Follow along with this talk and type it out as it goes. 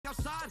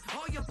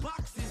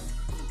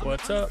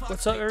What's up?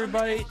 What's up,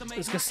 everybody?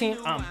 It's Kaseim.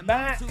 I'm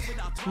back.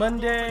 It's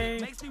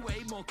Monday.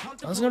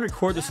 I was gonna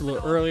record this a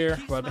little earlier,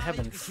 but I've been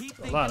having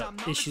a lot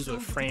of issues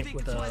with frame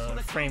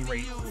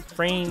rate,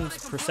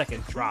 frames per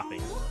second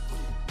dropping.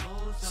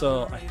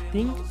 So I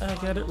think I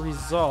got it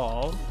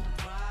resolved.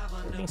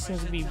 Everything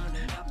seems to be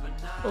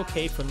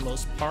okay for the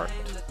most part.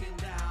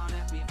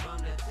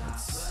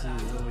 Let's see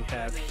what we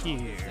have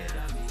here.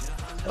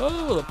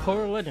 Oh, the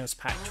Polar Legends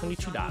pack,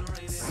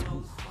 $22.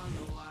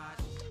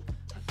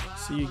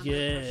 So you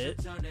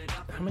get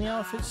how many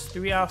outfits?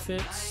 3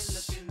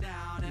 outfits.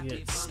 You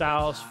get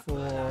styles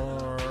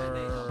for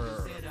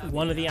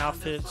one of the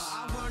outfits,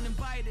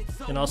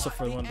 and also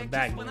for one of the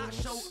bag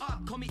balloons.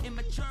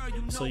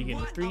 So you're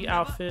getting 3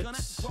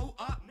 outfits.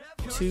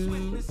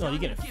 You're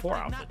getting 4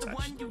 outfits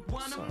actually.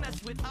 So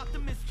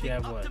you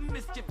have what?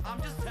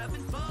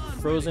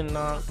 Frozen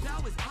Knot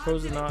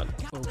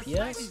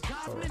OPS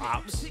or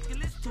Ops.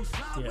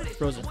 Yeah,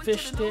 Frozen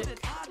Fish Stick.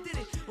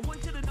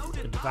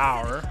 The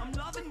Devourer.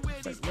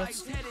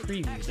 Let's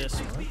preview this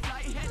one.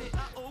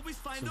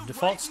 So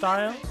default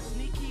style.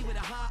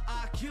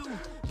 You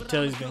can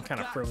tell he's been kind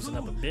of frozen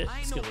up a bit.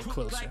 Let's get a little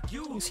closer.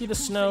 You see the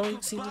snow.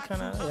 You see the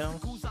kind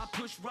of,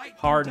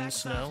 hardened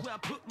snow.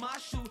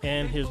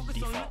 And his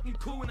default.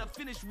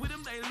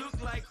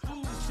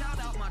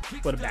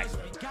 What a back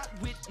bling.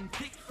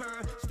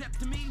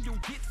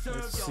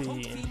 Let's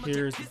see. And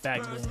here's the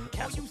back bling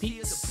Castle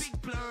Peaks.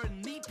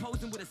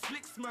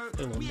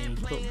 Little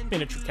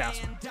miniature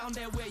castle.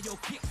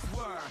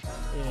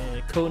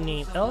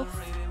 Codename Elf.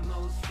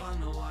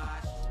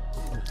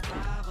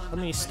 How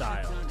many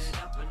styles?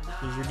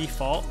 Here's your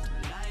default.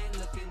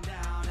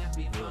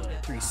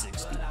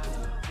 360.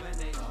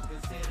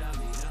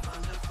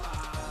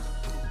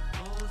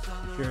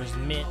 Here's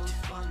Mint.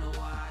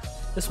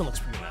 This one looks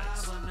pretty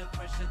nice.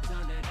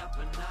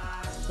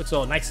 Looks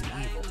all nice and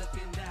evil.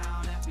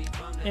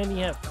 And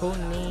you have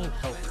Codename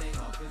Helper.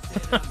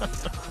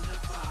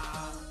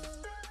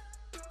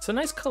 It's a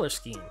nice color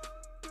scheme.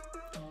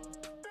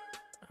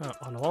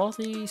 On all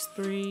these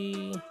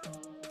 3,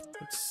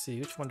 let's see,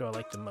 which one do I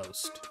like the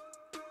most?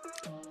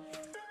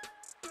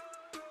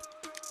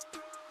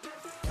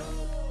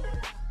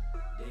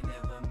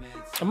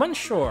 I'm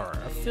unsure.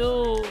 I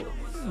feel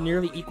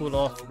nearly equal to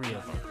all 3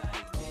 of them.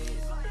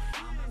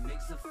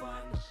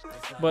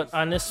 But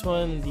on this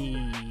one,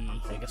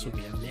 I guess would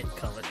be a mint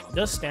color. It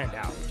does stand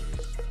out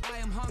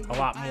a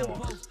lot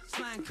more.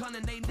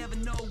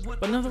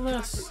 But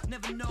nonetheless, I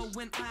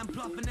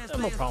have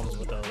no problems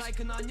with those.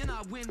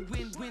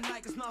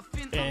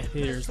 And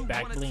here's the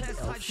back bling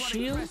Elf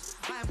Shield.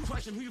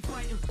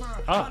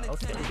 Ah,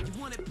 okay.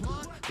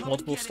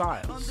 Multiple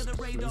styles.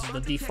 This is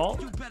the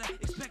default.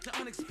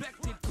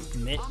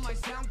 Mint.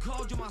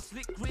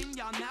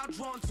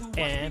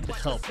 And the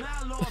Helper.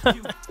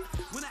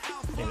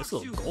 Hey, there's a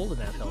little gold in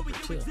that Helper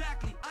too.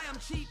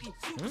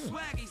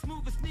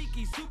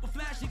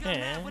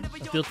 And a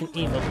built-in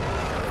emote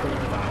for the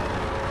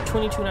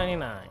Devourer.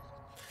 $22.99.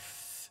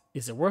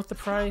 Is it worth the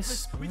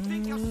price?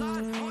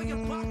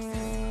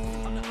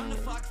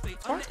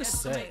 Hard to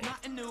say.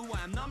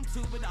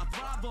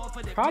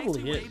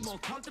 Probably is.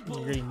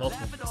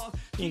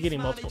 You're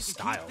getting multiple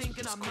styles, which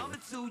is cool.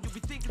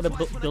 But a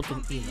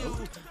built-in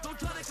emote.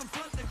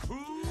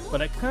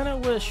 But I kind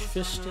of wish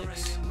fish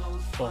sticks,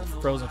 well,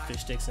 frozen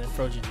fish sticks and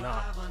frozen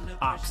knot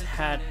ops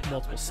had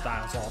multiple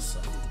styles also.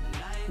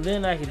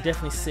 Then I could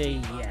definitely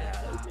say, yeah,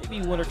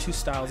 maybe 1 or 2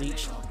 styles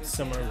each,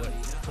 similar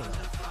with,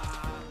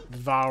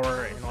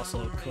 Devourer and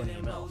also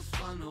Codename Elf.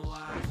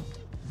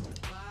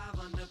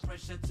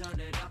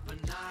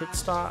 Hit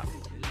stop.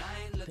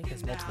 I think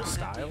it's multiple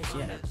styles.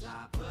 Yeah.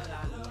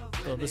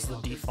 So this is the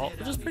default,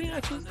 which is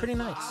actually pretty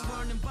nice.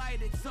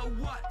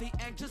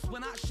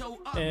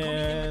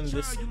 And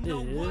this is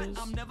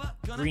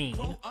green.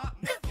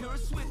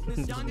 This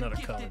is another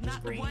color. This is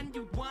green.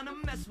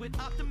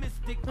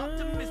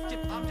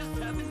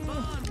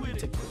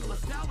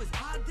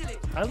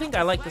 I think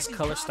I like this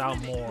color style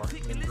more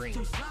than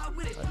green.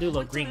 I do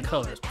love green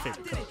color. It's my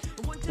favorite color.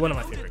 One of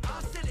my favorite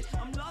colors.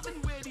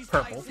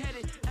 Purple.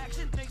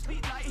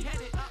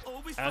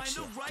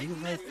 Actually, I do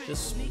like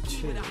this one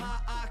too.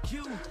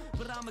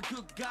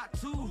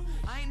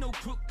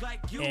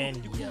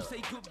 And yellow.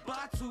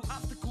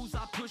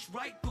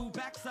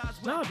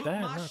 Not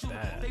bad, not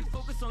bad.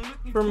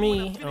 For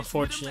me,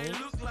 unfortunately,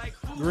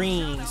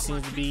 green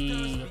seems to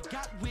be,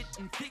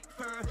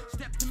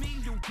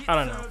 I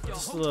don't know,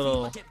 just a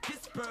little,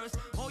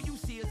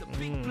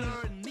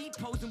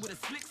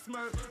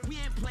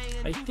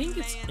 I think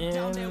it's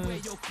in,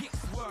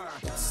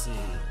 let's see.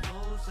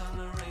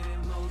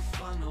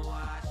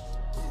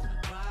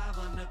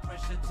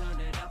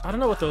 I don't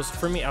know what those,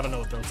 for me, I don't know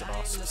what those are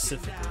all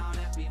specifically.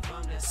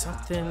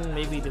 Something,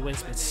 maybe the way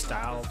it's been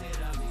styled.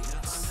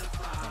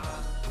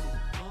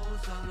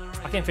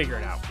 I can't figure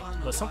it out.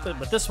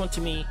 But this one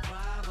to me,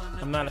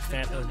 I'm not a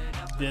fan of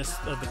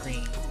the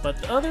green. But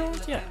the other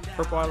ones, yeah.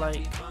 Purple I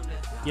like,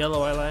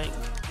 yellow I like,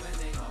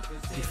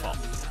 default.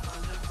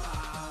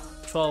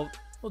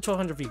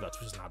 1200 V-Bucks,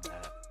 which is not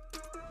bad.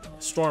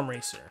 Storm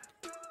Racer.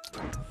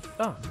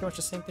 Oh, pretty much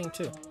the same thing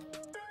too.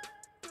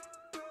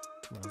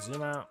 I'm gonna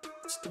zoom out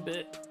just a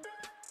bit.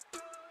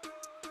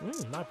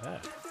 Not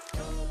bad.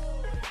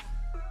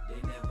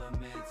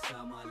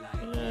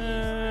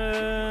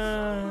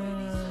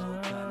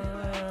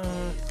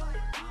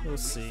 We'll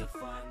see.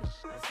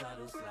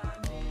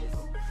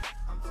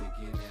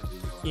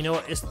 You know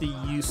what? It's the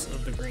use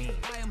of the green.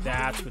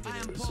 That's what it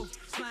is.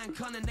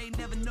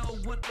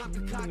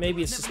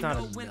 Maybe it's just not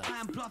enough.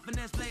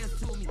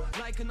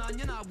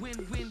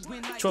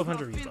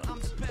 1,200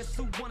 V-Bucks. Let's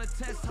see what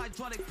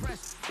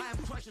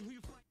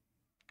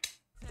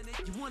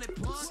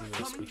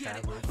else we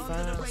have real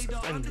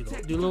fast. I need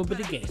to do a little bit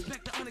of game.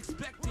 Let's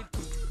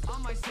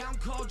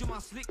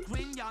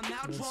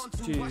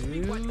do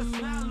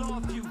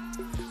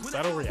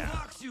Battle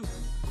Royale.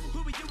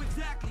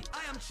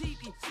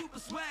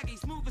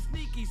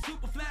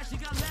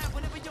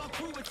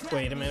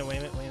 Wait a minute.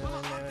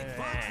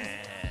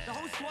 The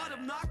whole squad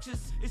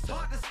obnoxious. It's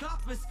hard to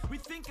stop us. We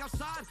think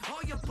outside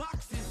all your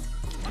boxes.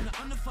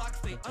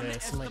 Okay,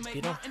 so like,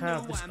 you don't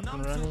have this up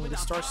and running. This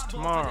starts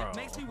tomorrow.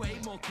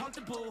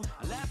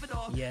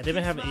 Yeah, they've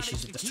been having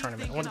issues with this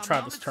tournament. I want to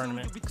try this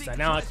tournament because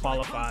now I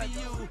qualified.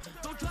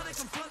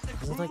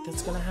 Doesn't like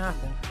that's gonna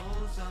happen.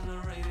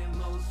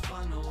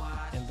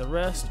 And the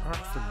rest aren't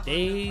for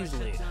days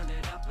later.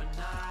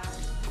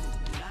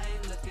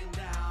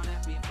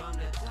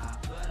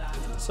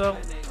 So,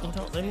 you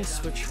know, let me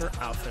switch her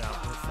outfit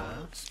out real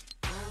fast.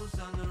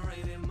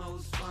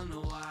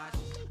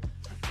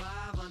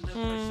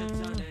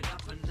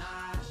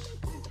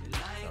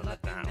 Not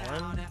that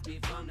one.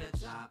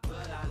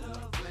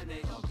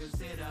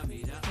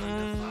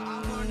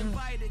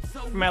 I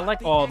mean, I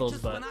like all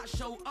those, but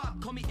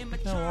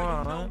come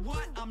on.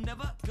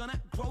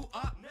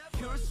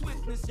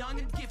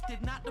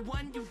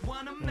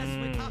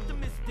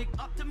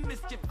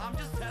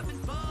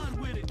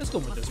 Let's go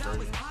with this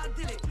version.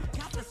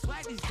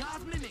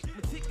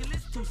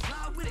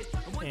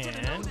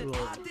 And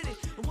we'll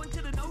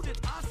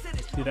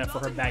do that for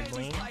her back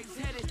bling.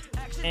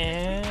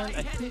 And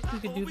I think we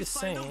could do the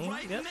same.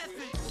 Yep.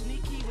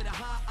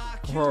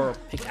 Her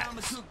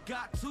pickaxe.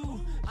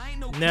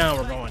 Now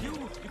we're going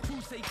in.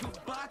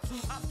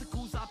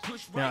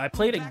 Now I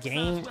played a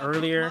game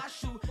earlier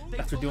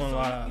after doing a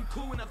lot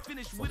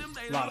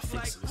of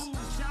fixes.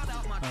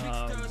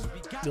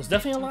 It was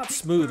definitely a lot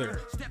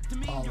smoother.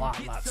 A lot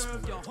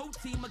smoother.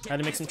 I had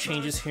to make some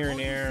changes here and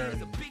there.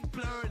 And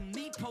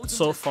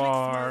so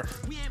far,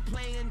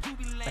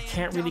 I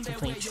can't really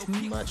complain too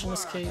much in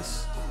this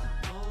case.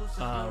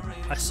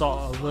 I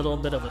saw a little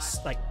bit of a,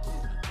 like,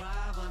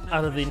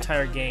 out of the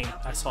entire game,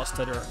 I saw a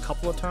stutter a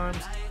couple of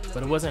times,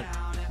 but it wasn't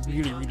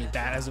really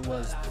bad as it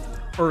was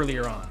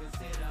earlier on,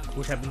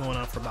 which had been going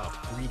on for about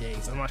 3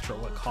 days. I'm not sure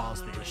what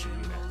caused the issue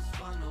either.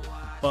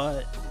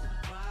 But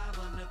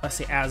let's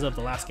say as of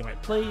the last game I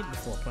played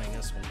before playing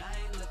this one,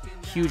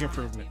 huge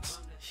improvements.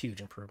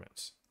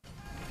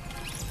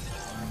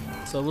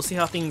 So we'll see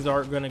how things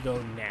are gonna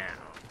go now.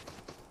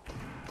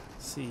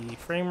 Let's see,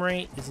 frame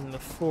rate is in the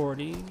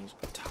 40s.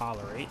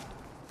 Tolerate,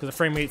 because the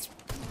frame rates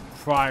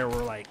prior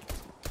were like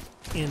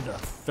in the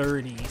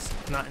 30s,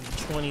 not in the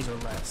 20s or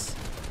less.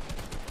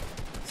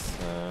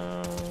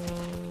 So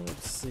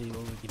let's see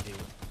what we can do.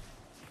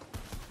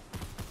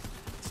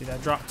 See,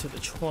 that dropped to the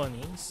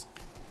 20s,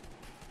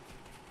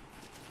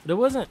 but it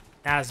wasn't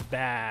as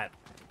bad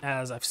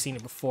as I've seen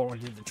it before when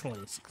I did the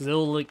 20s, because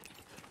it'll like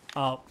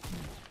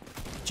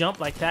jump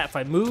like that if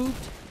I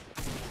moved.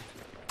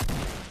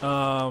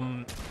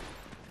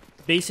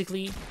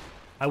 Basically,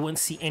 I wouldn't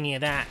see any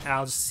of that.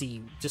 I'll just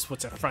see just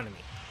what's in front of me.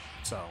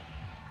 So,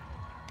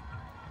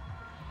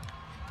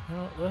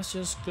 well, let's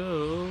just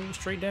go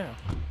straight down.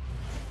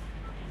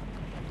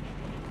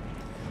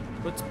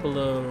 What's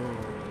below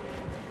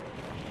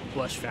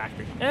Flush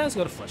Factory? Yeah, let's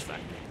go to Flush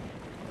Factory.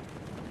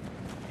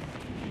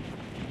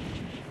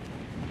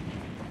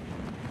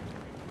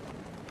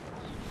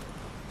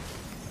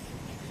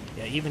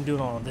 Yeah, even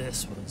doing all of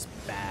this was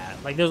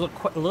bad. Like, there's a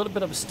little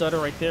bit of a stutter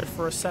right there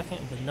for a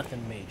second, but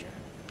nothing major.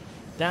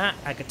 That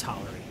I could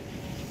tolerate.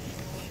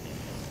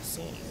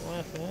 See any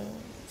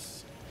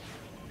weapons?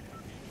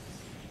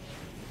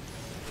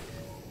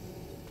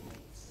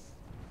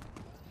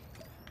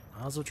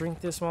 I'll also drink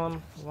this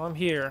while I'm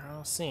here. I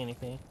don't see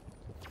anything.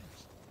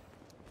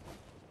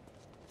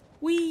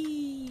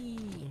 Whee!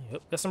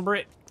 Yep, got some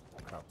brick.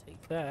 I'll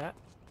take that.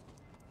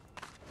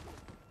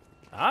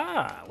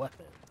 Ah,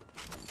 weapon.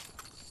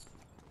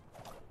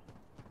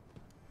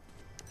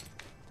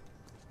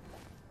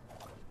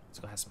 Let's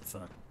go have some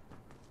fun.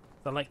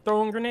 I like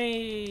throwing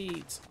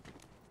grenades.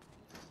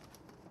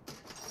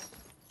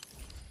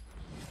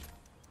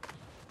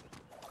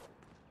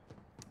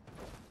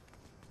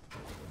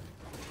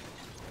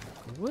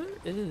 Where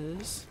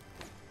is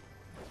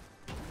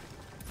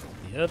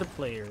the other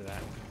player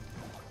that?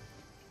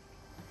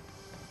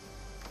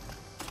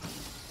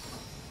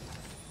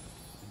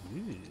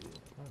 Ooh,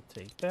 I'll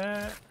take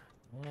that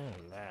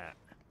and that.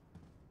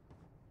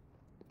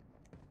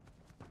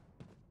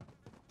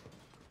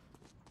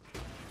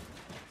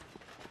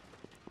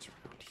 It's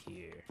around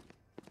here.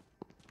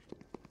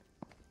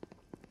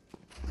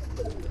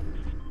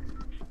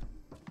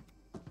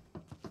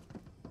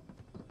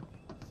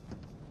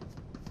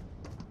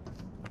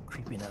 I'm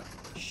creeping up.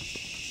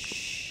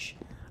 Shh.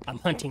 I'm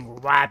hunting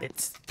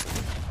rabbits.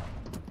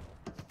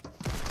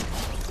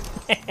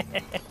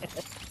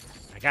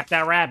 I got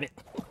that rabbit.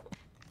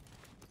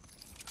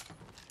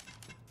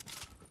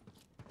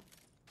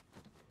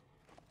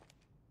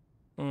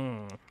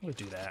 We'll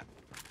do that.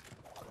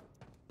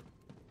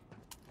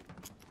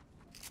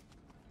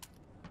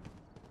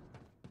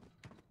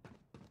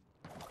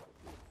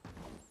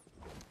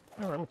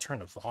 Alright, I'm gonna turn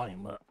the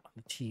volume up on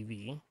the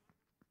TV.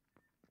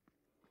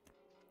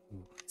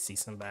 Ooh, see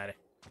somebody.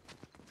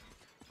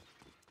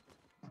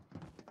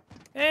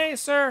 Hey,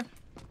 sir!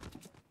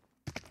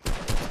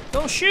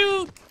 Don't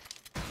shoot!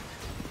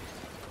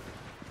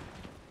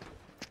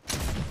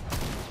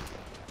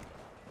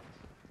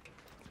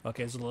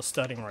 Okay, there's a little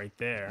studding right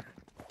there.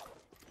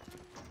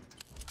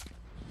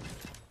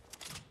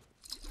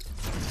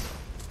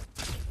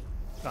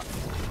 Oh,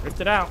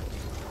 ripped it out.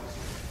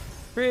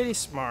 Pretty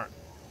smart.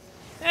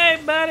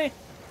 Hey, buddy!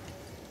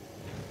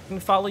 Let me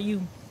follow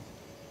you.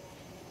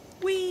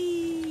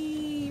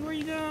 Whee! Where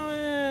you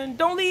going?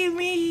 Don't leave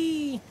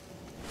me!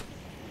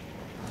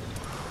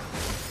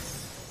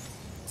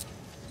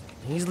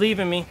 He's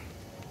leaving me.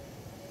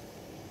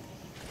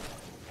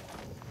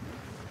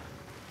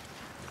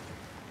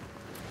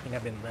 I think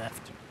I've been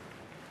left.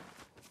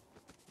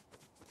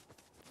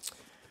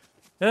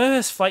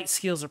 His fight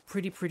skills are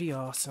pretty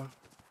awesome.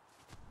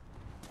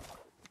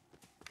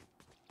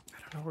 I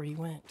don't know where he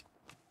went.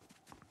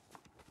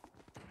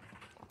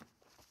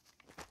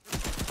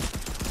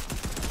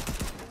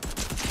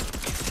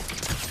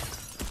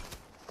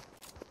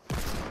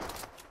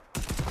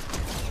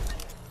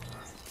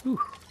 Whew.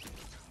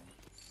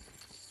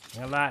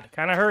 A lot.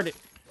 Kind of heard it.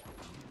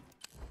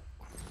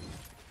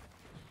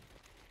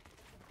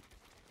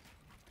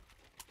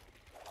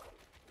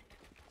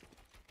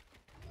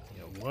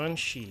 Got one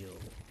shield.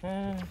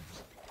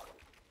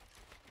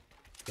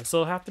 Guess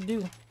I'll have to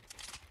do.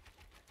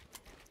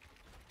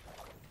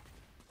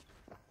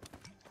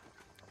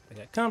 I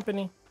got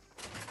company.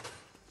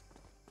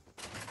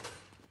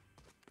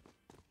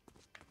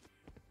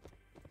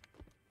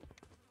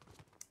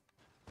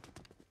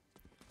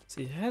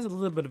 See, it has a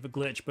little bit of a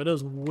glitch, but it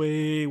was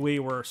way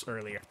worse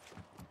earlier.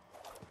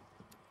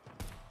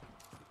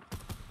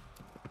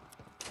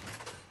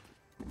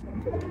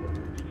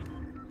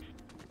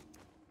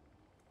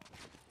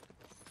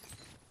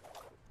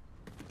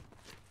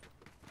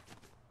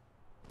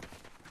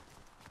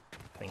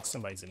 I think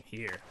somebody's in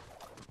here.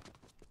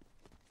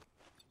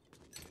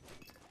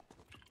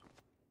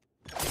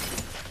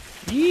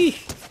 Yee!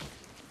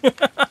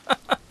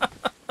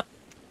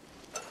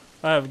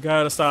 I've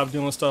got to stop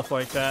doing stuff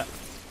like that.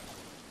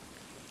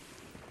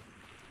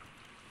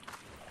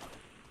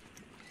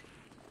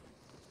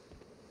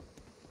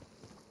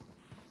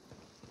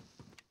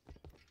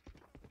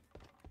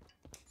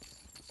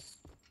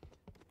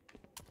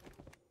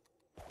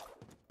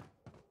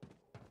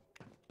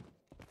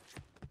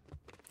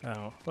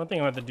 Oh, one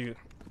thing I have to do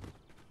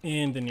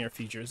in the near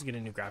future is get a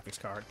new graphics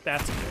card.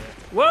 That's good.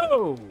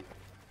 Whoa!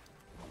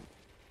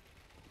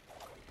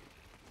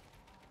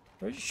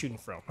 Where's you shooting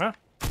from, huh?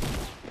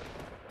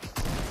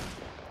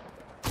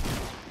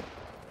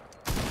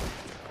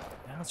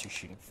 How's you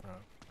shooting from?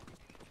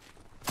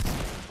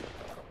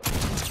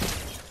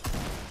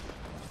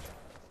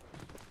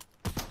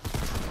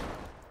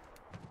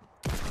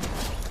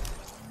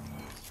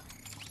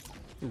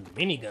 Ooh,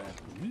 minigun.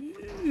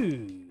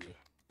 Ooh.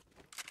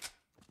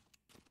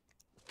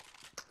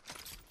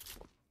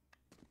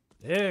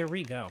 There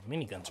we go.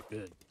 Miniguns are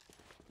good.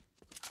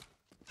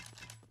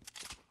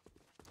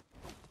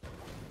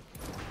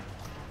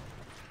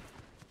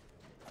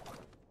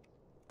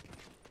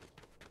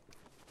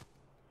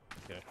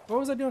 Okay. What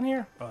was I doing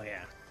here? Oh,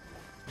 yeah.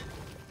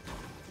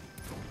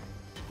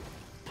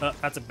 Oh,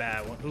 that's a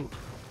bad one. Ooh.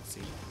 Let's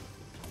see.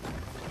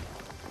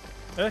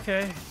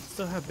 Okay.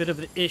 Still have a bit of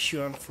an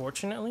issue,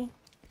 unfortunately.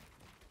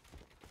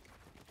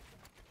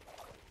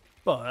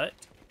 But...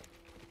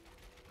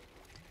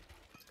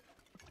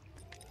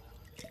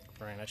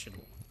 right, I should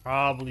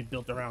probably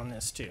build around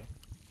this too.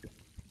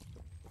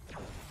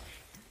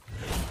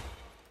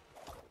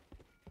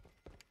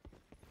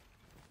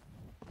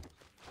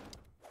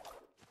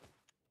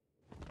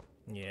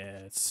 Yeah,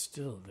 it's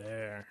still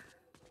there.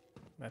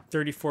 At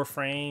 34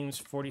 frames,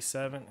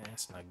 47.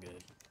 That's not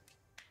good.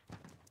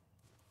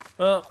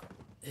 Well,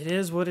 it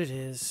is what it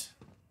is.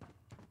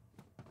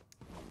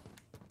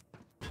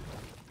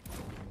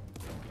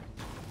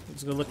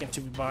 Let's go look into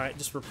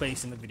just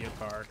replacing the video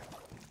card.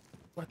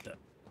 What the?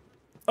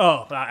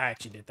 Oh, I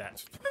actually did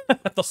that. I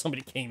thought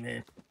somebody came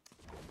in.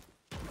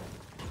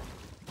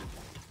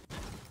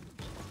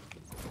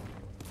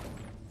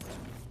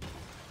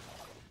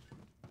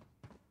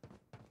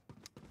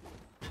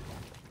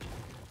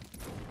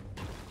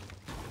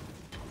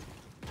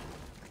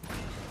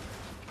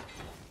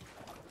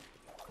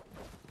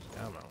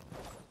 Come on.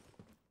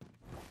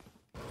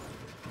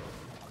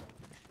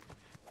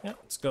 Yep,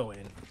 let's go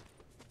in.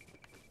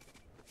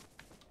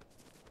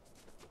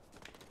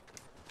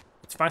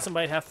 Find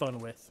somebody to have fun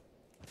with.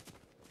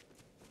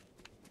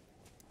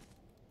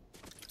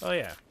 Oh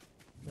yeah.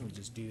 Let me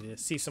just do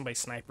this. See if somebody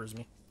snipers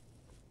me.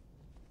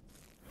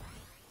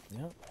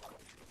 Yep.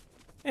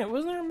 Yeah,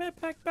 wasn't there a med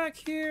pack back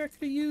here I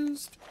could have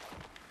used?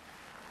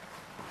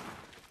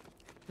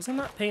 Because I'm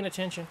not paying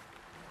attention.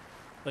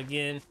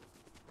 Again.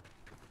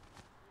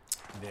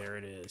 There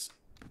it is.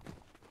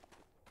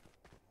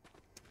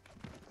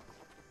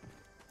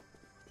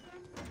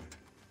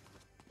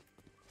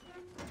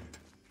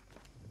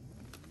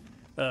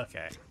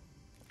 Okay.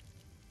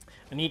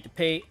 I need to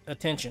pay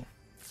attention.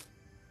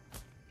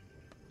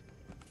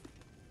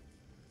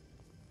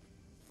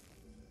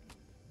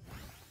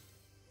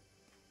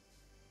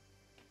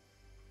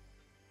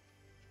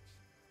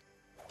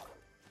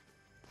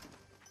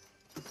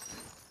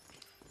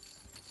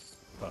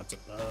 Oh, it's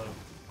above.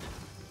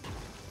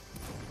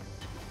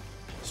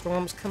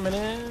 Storm's coming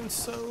in,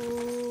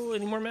 so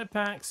any more med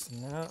packs?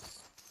 No.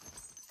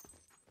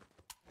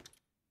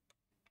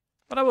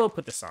 But I will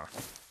put this on.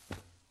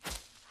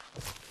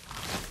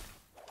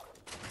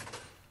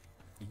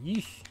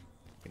 Yeesh.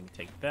 Let me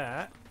take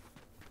that.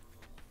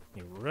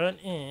 You run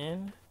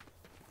in.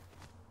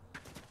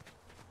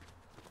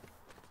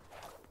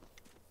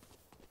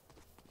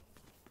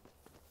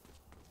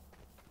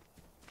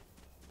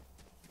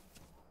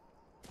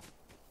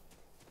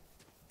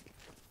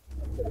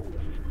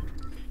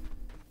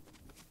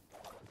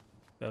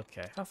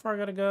 Okay, how far I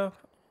gotta go?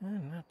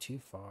 Not too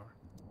far.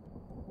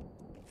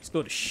 Let's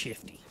go to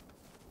Shifty.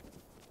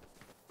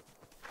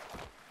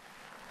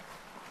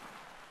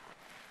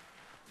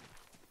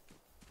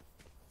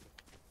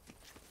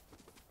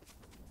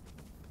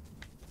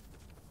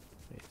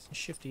 Wait, is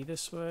Shifty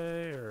this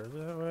way or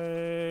that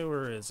way?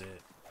 Where is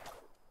it?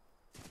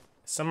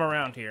 Somewhere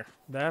around here.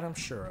 That I'm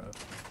sure of.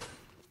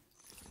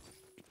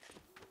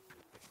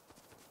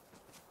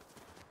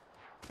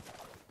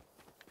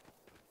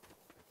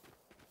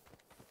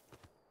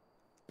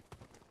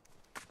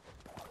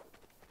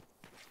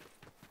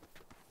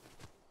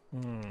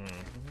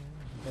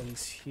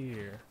 Nobody's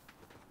here.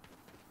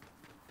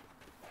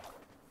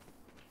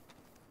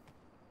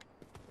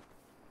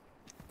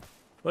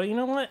 Well, you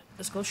know what?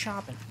 Let's go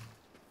shopping.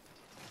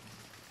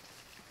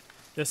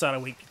 This ought to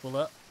wake people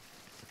up.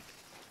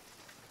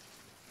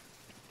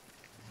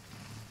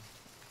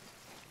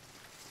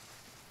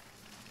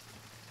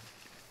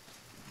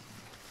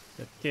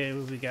 Okay,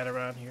 what we got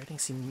around here? I think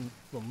some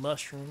little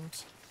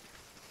mushrooms.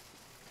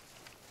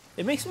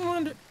 It makes me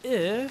wonder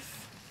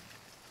if...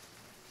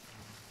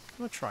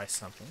 I'm gonna try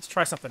something. Let's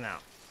try something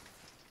out.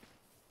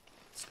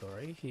 Let's go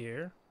right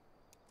here.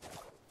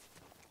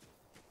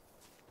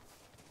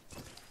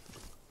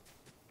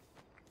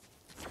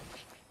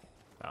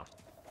 Oh.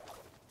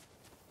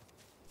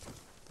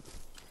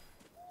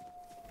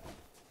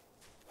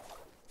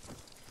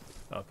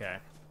 Okay.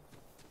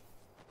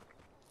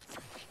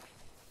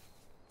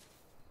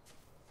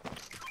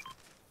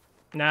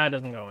 Nah, it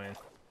doesn't go in.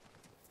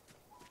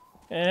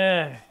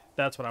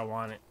 That's what I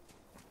wanted.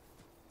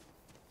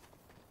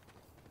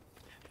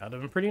 That would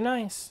have been pretty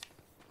nice.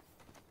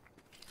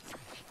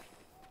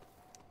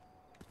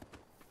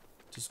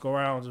 Just go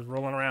around, just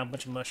rolling around a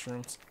bunch of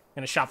mushrooms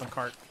in a shopping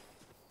cart.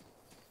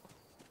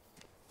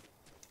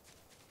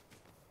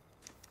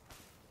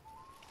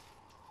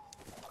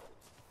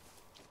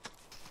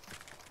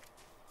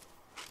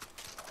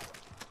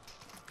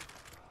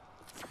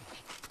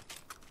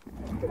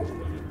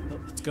 Oh,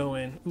 let's go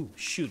in. Ooh,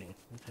 shooting.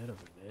 Let's head over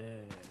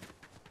there.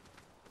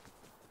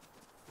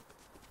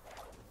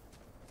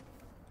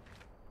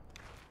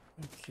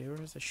 Okay,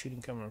 where is the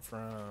shooting coming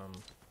from?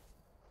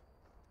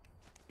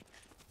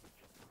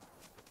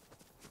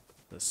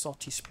 The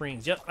Salty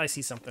Springs. Yep, I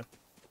see something.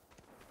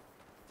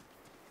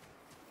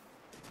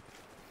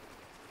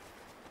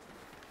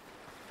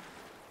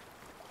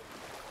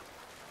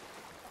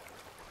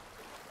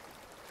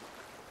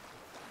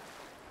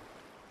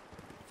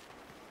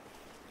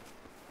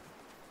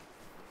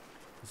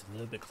 It's a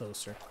little bit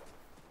closer.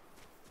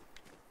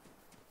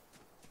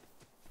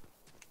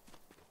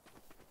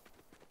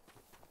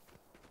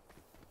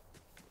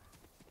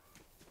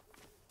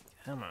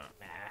 Come on,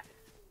 man.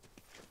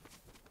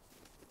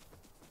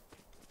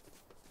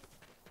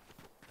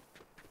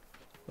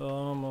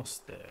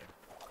 Almost there.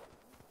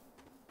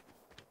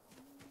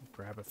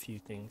 Grab a few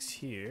things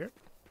here.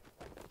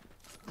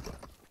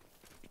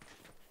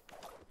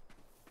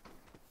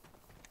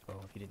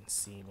 Oh, he didn't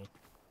see me.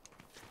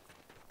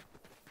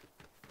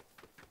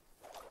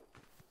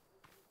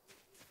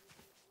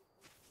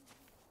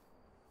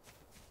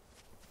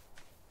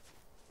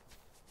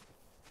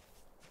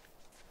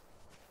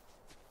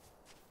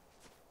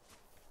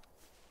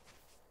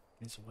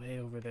 He's way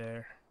over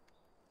there.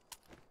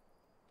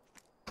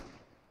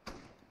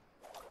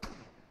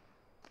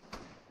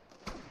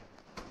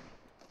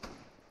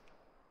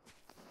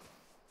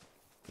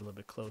 A little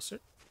bit closer.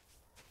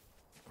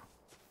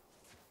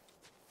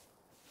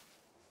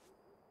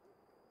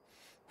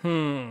 I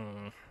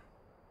think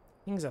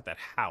he's at that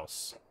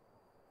house.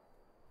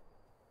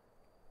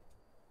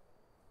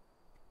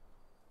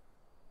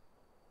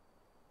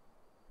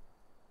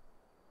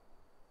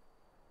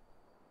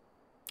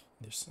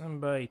 There's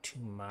somebody to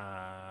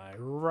my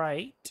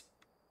right.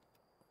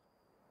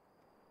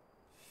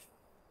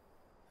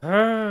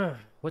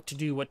 What to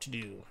do, what to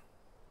do.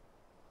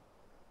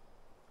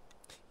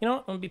 You know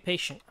what? I'm gonna be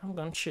patient. I'm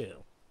gonna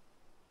chill.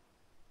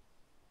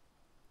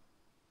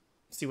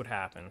 See what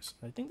happens.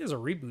 I think there's a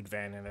reboot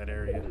van in that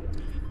area.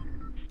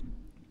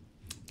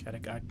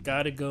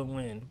 Gotta go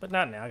in. But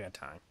not now, I got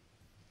time.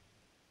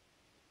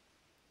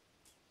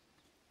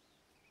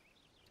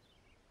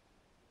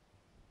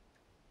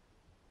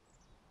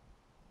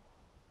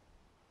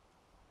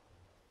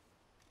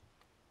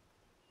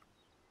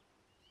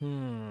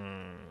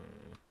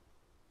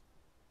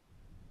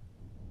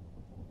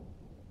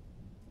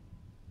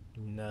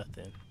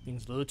 Nothing.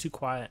 Things a little too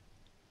quiet.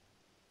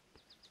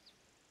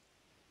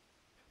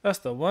 That's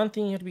the one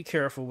thing you have to be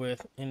careful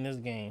with in this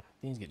game.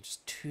 Things get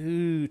just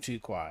too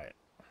quiet.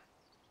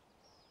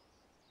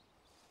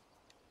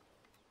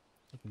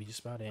 It can be just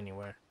about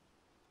anywhere.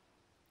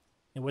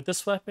 And with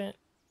this weapon,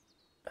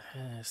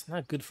 it's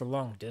not good for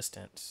long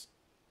distance.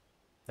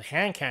 The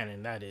hand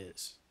cannon, that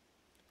is.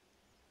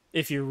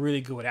 If you're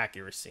really good with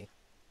accuracy.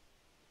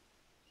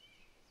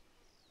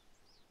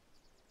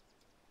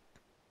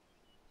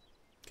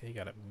 Okay, you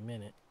got a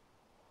minute.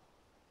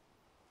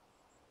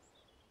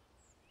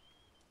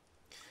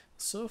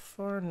 So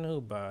far,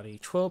 nobody.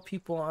 12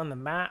 people on the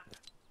map.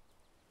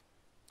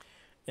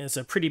 And it's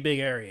a pretty big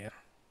area.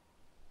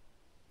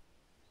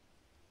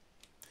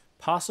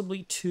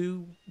 Possibly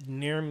 2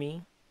 near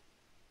me.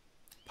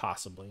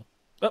 Possibly.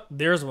 Oh,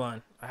 there's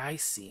one. I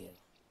see him.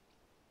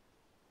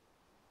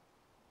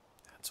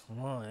 That's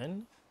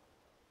one.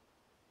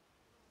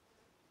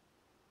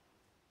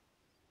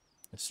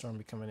 The storm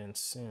be coming in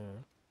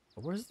soon.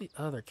 But where's the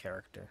other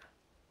character?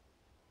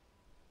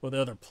 Well,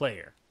 the other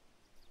player.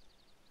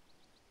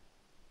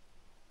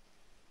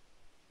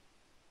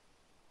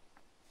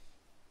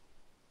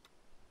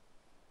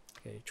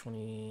 Okay,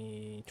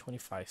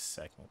 25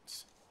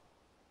 seconds.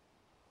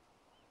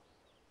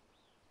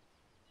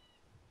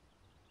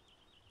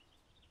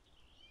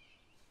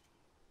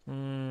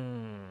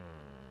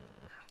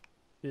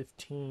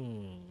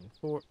 15,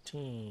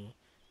 14.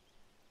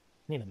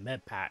 Need a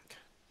med pack.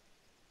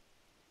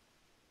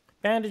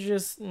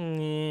 Bandages,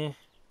 a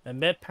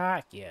med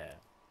pack, yeah.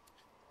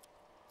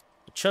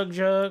 The chug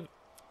jug,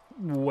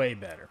 way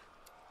better.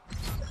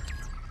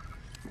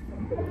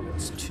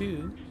 That's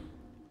 2.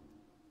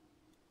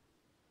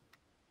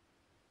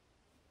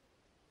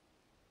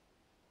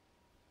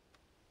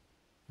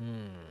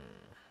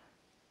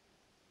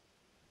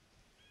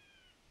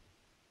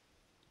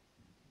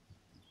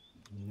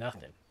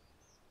 Nothing.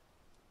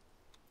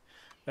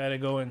 Gotta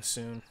go in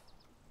soon.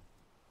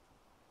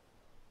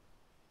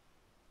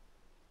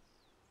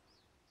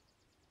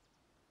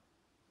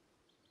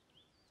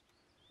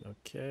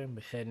 Okay, I'm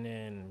heading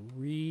in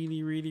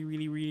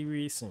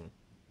really soon.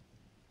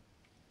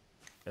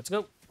 Let's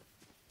go.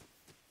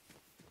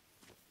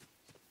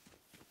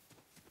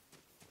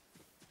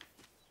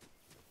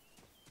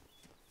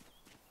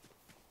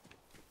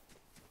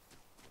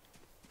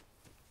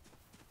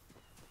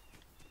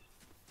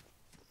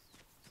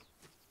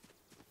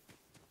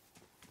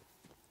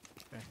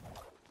 Okay.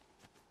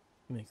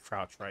 Let me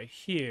crouch right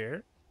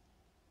here.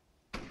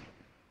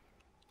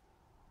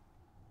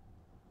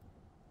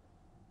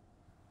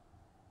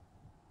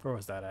 Where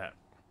was that at?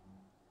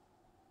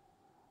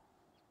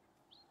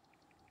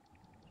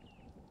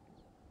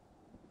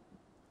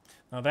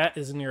 Now that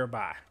is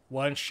nearby.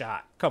 One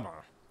shot. Come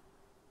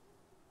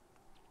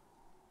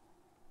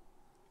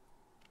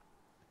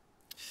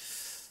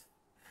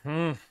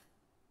on.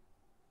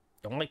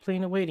 Don't like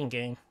playing a waiting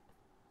game.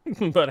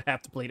 But I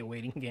have to play the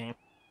waiting game.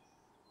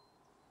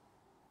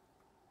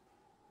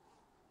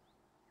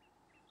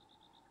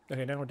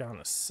 Okay, now we're down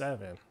to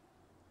 7.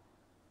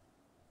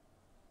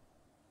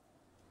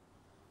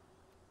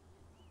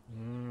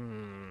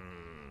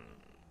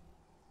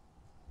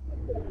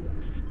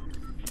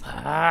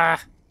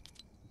 Ah!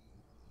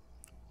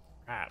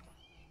 Crap.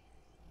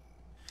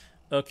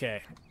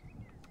 Okay.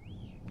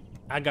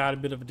 I got a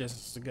bit of a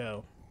distance to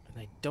go. And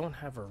I don't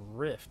have a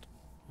rift.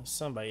 There's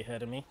somebody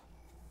ahead of me.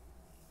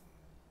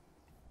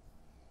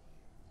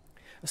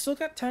 I still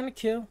got time to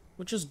kill,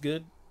 which is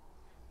good.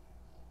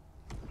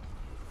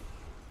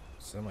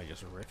 Somebody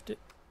just rifted.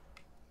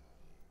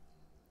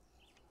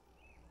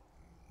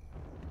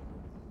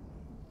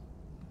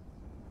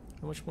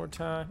 How much more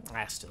time?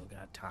 I still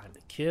got time to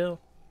kill.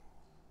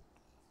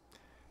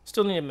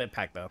 Still need a med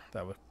pack though.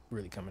 That would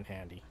really come in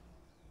handy.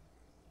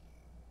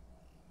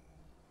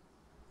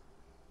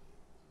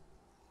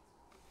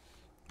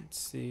 Let's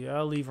see.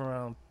 I'll leave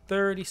around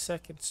 30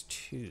 seconds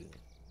too.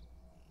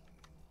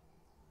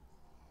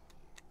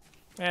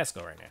 Let's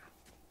go right now.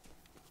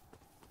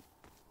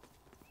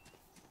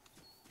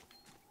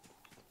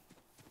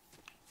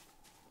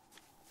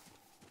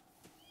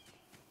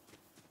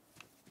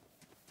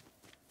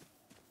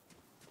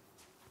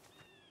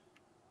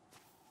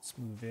 Let's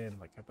move in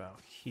like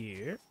about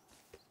here.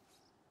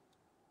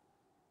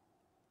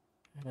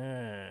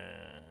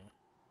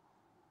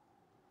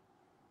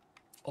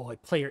 Oh, a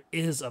player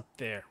is up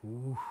there.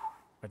 Ooh.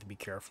 have to be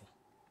careful.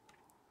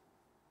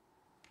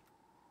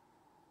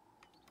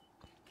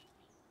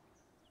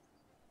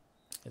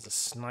 There's a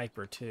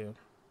sniper too.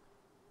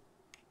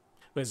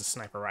 There's a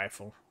sniper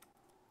rifle.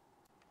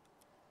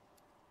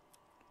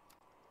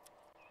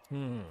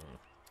 Where's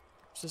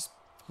this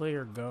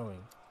player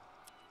going?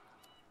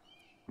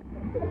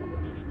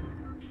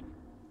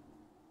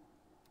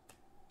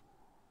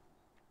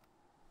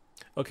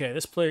 Okay,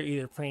 this player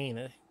either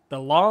playing the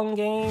long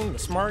game, the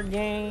smart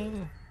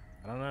game.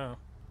 I don't know.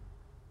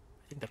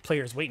 I think the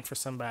player's waiting for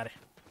somebody.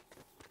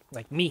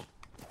 Like me.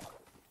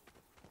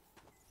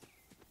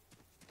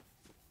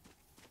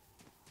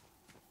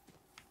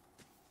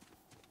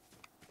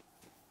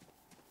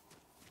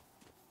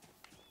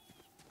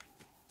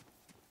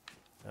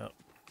 Oh,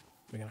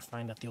 we're gonna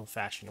find out the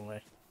old-fashioned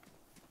way.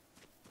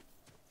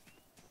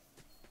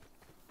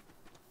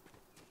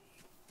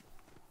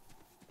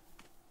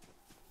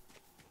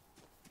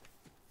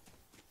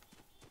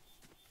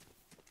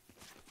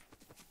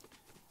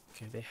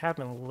 Okay, they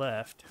haven't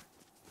left.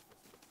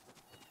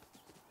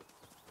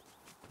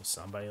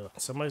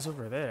 Somebody's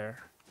over there.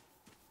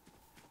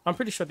 I'm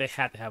pretty sure they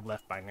had to have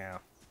left by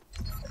now.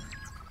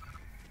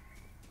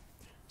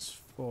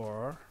 It's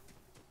 4.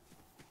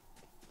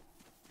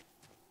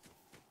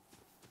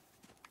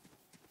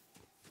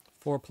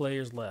 Four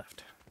players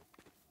left.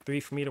 3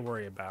 for me to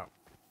worry about.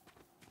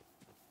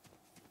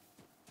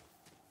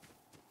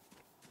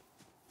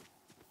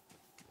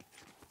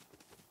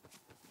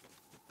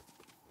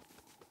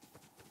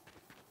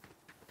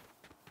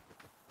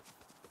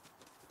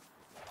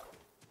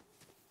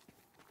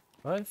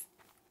 What?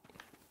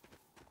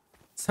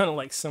 Sounded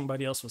like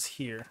somebody else was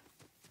here.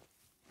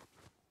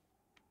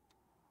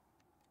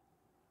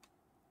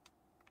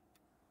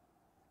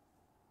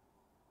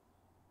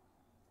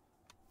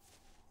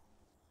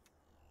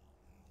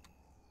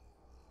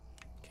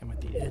 Okay, I'm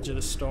at the edge of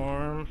the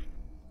storm.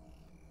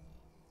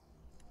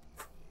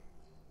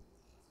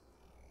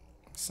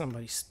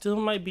 Somebody still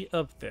might be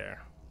up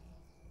there.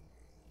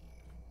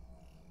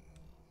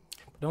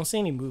 But don't see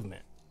any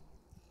movement.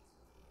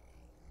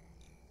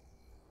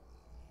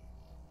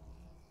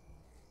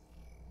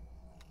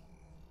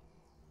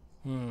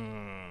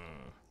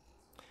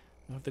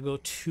 Don't have to go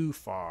too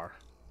far.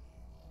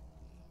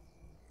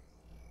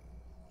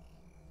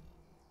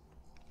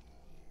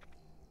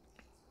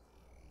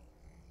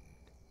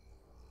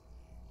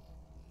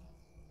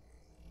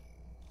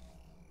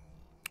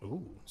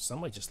 Ooh,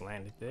 somebody just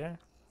landed there.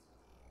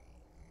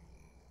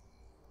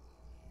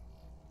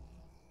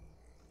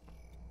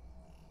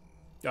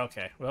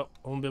 Okay, well,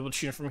 I won't be able to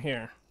shoot him from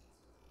here.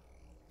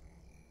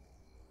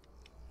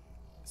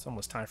 It's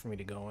almost time for me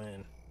to go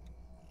in.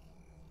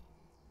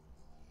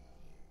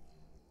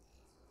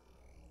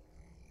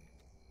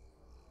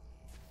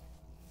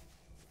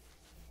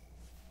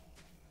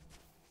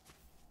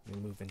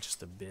 Moving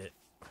just a bit.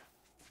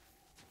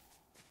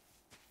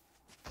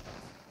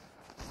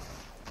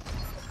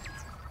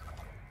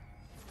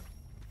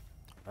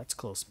 That's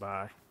close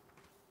by.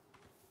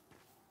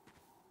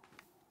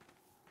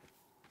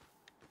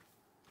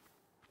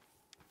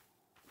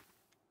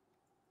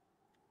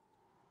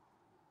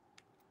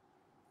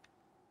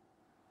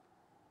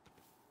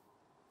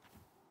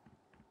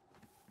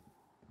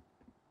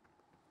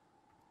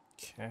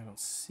 Okay, I don't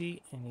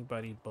see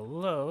anybody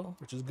below,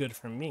 which is good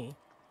for me.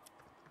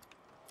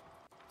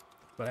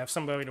 But I have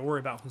somebody to worry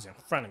about who's in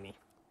front of me.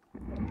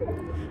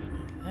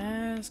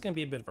 That's going to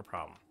be a bit of a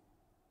problem.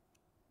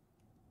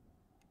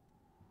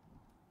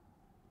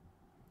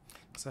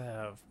 Because I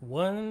have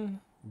one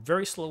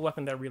very slow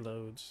weapon that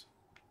reloads.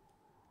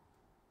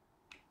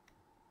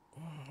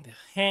 The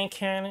hand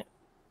cannon.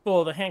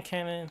 Well, the hand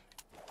cannon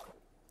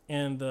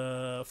and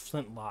the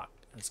flintlock.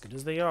 As good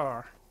as they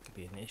are, could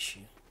be an issue.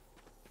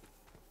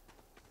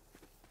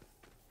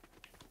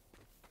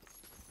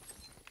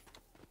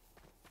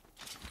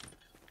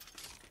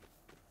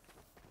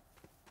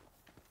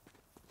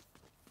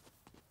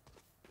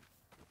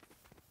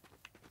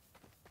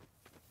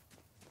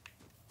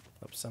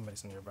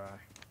 Somebody's nearby.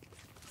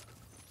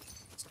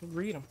 Let's go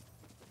read them.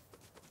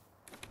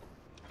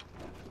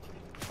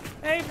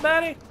 Hey,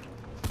 buddy!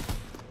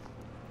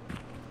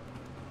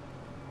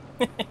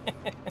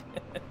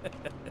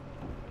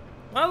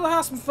 I'll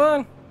have some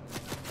fun.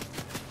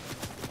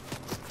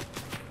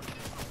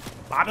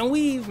 Bob and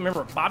weave.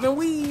 Remember, bob and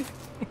weave.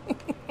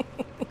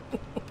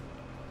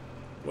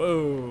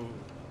 Whoa.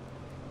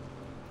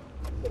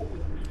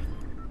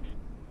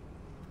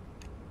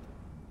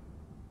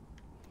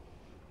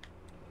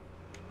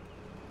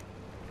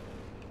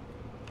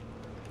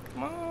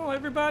 Come on,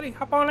 everybody,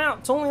 hop on out.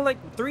 It's only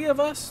like 3 of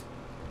us.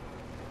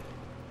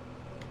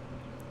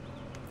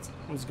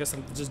 I just guess I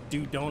can just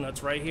do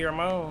donuts right here on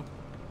my own.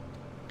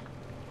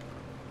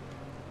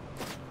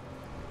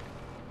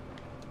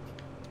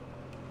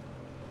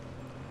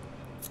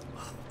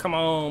 Come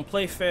on,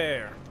 play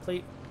fair.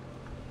 Play.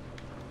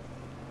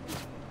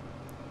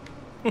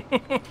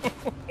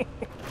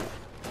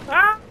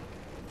 Ah!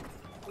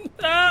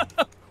 Ah!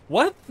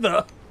 What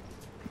the?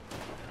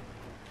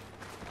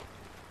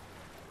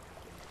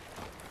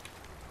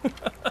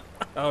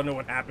 I don't know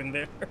what happened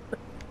there.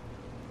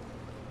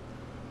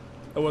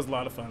 It was a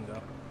lot of fun,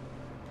 though.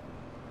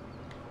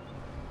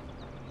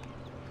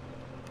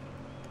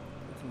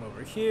 Come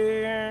over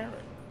here.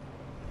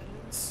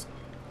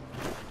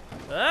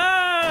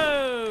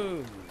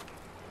 Oh!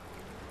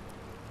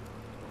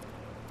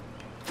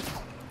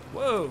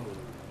 Whoa!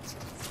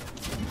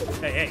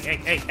 Hey!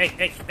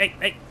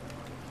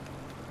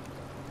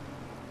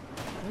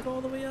 Can we go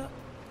all the way up?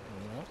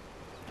 No.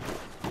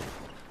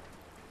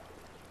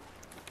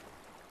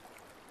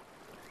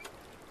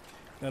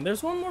 Now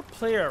there's one more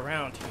player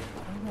around here.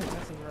 I don't know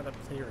exactly where that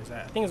player is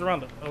at. I think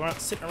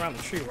it's sitting around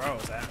the tree where I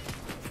was at.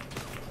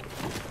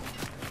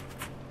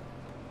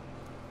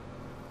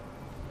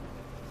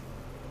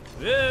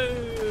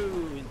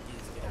 Whoa!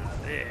 Just get out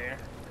of there.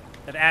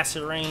 That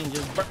acid rain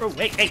just oh,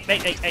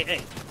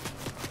 hey!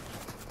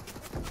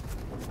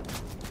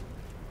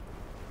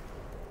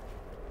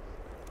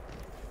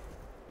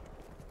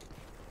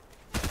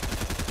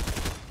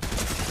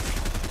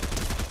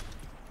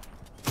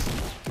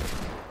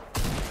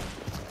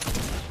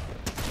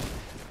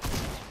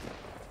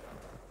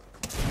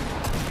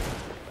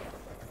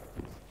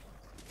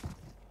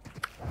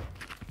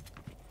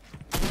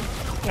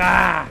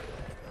 Ah!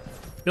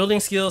 Building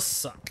skills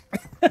suck.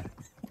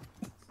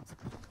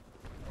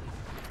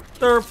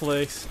 Third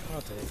place.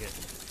 I'll take it.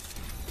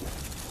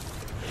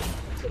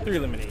 3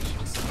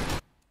 eliminations.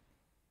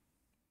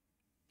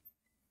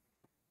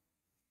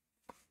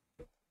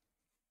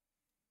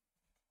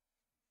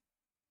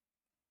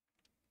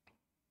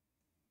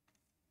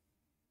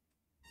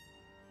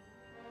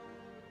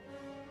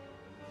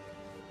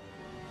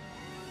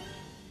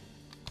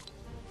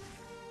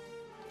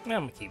 I'm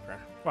gonna keep her.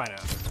 Why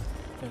not?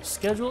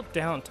 Scheduled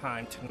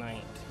downtime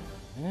tonight.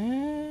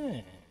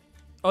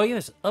 Oh yeah,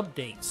 there's an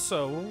update.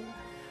 So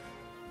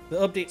the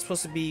update's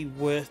supposed to be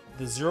with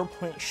the 0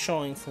 point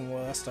showing from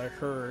what last I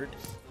heard.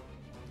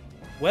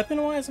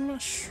 Weapon wise, I'm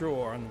not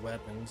sure on the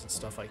weapons and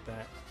stuff like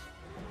that.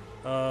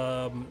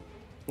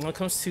 When it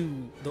comes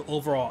to the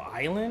overall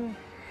island,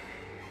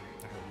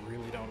 I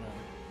really don't know.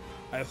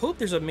 I hope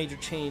there's a major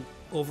change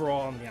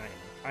overall on the island.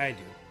 I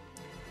do.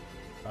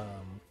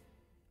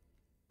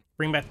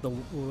 Bring back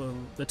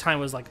the time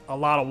was like a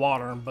lot of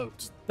water and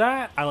boats.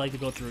 That I like to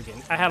go through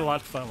again. I had a lot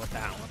of fun with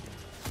that one.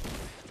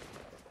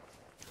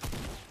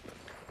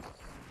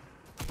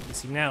 You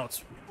see, now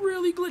it's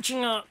really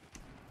glitching up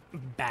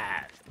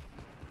bad.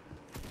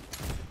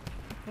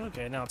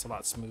 Okay, now it's a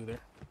lot smoother.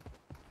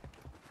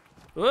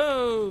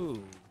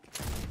 Whoa!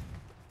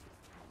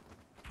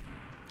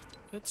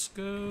 Let's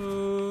go.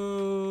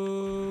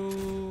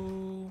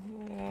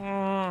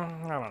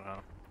 I don't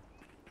know.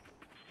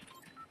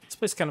 This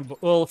place kind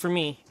of, well, for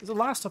me, there's a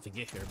lot of stuff to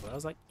get here, but I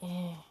was like, eh.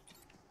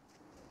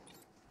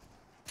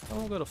 I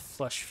want to go to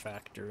Flesh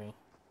Factory.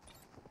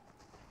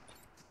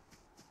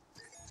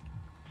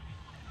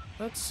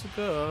 Let's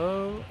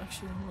go.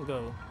 Actually, I'm gonna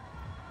go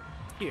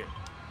here.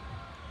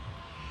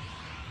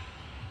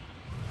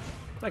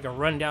 Like a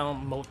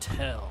rundown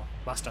motel,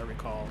 last I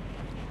recall.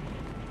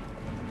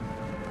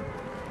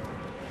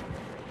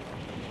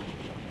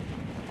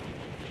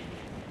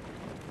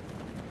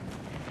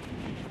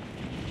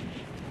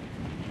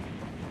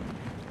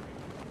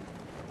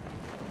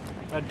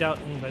 I doubt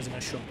anybody's gonna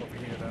show up over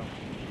here, though.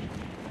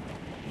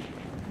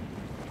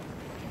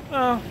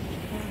 Oh,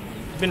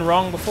 been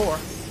wrong before.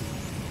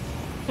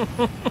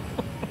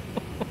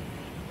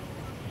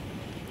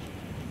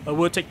 I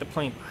would take the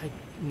plane, but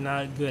I'm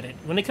not good at it.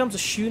 When it comes to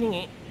shooting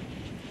it,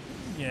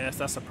 yes,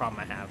 that's the problem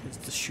I have. It's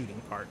the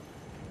shooting part.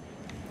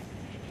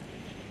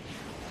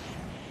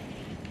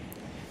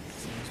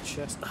 There's a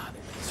chest. Ah,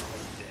 there it is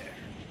right there.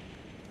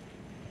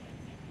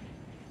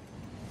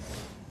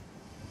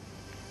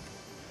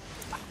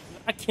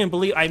 I can't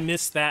believe I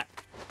missed that.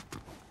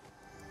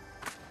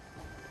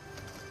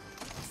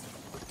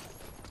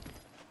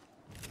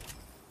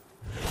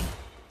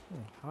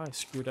 How I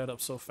screwed that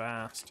up so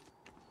fast.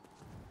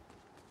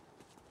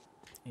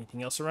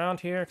 Anything else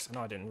around here? Because I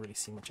know I didn't really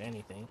see much of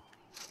anything.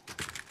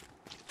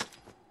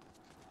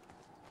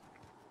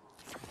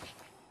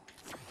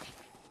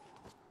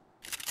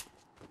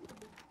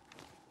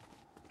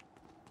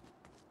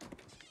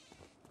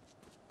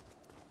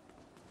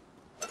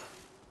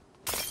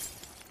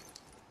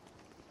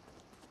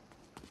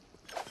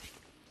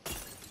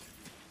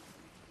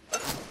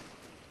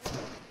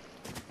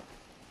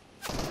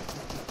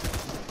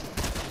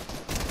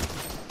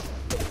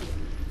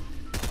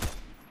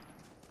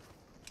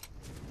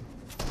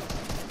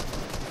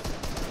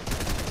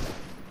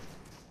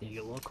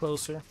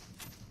 Closer.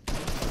 I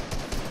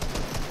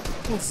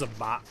think this is a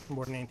bot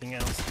more than anything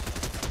else.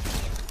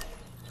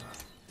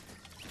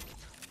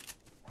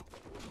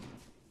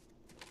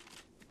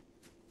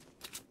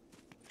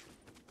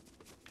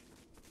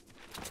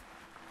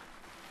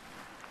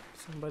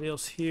 Somebody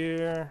else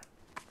here.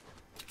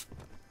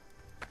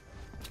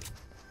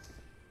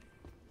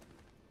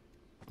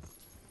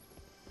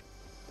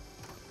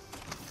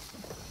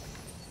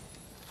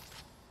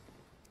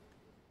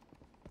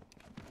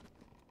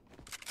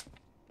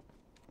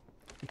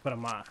 Put on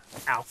my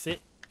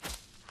outfit.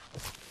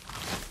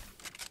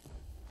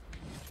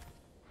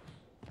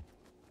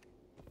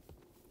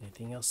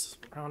 Anything else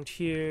around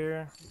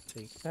here?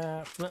 Take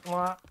that.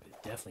 Flintlock.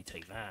 Definitely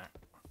take that.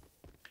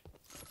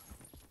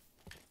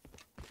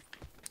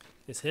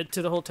 Let's head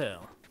to the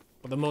hotel.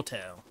 Or the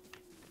motel.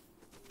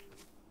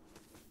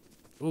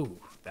 Ooh,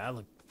 that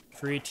looked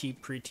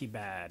pretty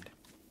bad.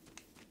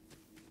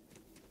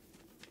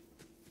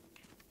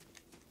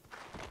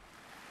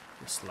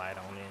 Just slide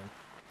on in.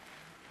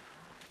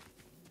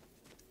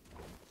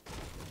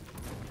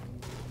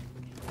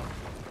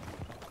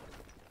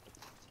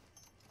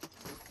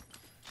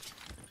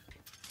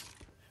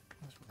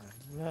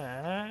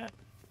 That.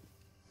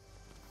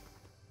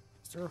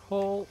 Is there a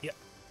hole? Yep.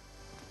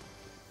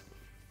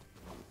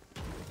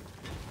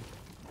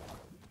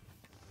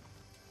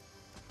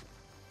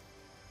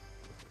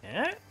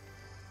 Yeah?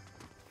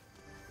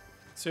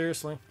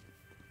 Seriously?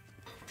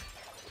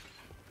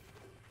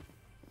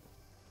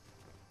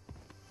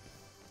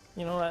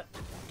 You know what?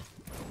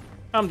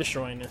 I'm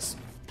destroying this.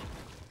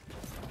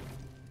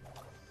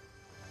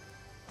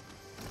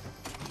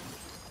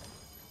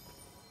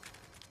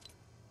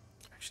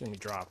 Actually, let me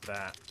drop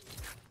that.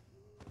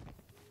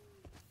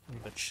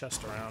 Leave a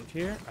chest around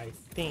here, I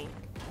think.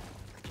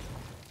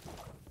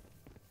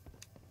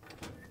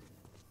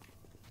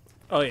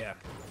 Oh, yeah.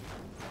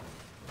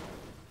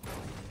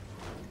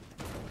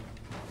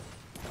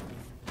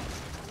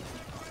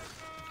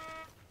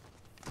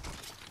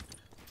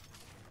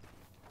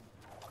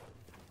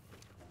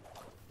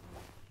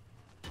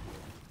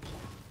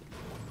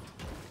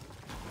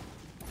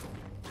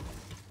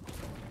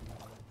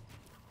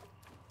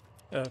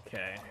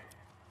 Okay.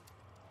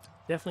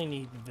 Definitely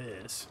need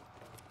this.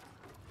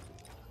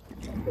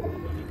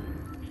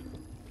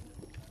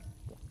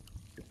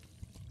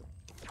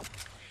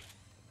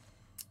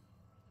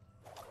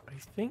 I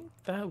think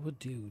that would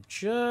do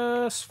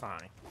just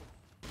fine.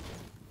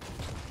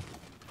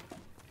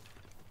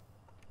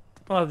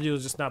 All I have to do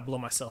is just not blow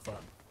myself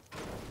up.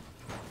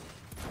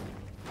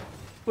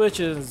 Which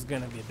is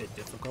gonna be a bit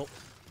difficult.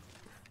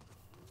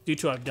 Due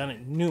to I've done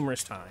it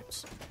numerous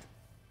times.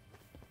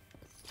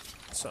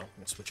 So, I'm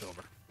gonna switch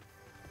over.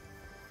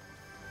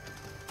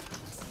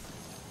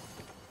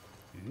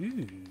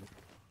 Ooh.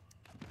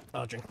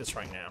 I'll drink this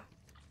right now.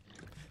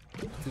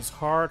 It's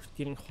hard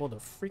getting hold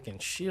of freaking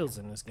shields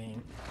in this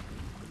game.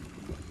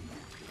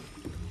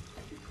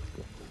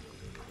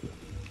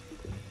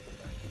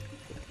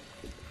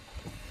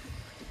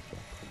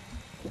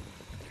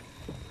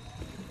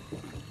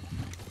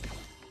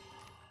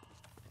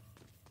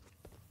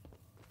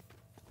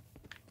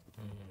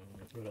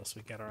 What else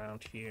we got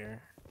around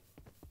here?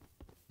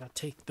 I'll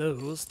take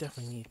those.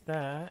 Definitely need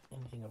that.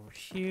 Anything over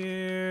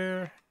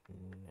here?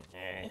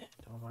 Nah,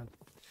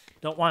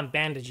 don't want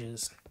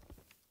bandages.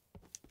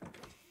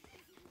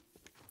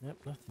 Yep,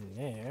 nothing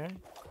there.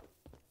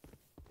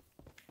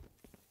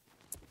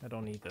 I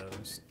don't need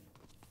those.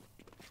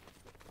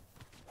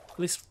 At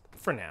least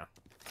for now.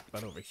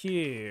 But over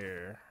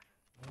here.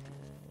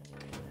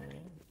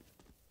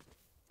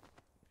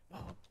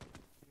 Oh,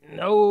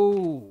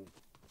 no.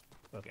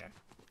 Okay.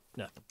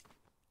 Nothing.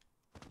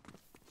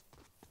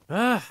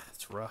 Ah,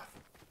 it's rough.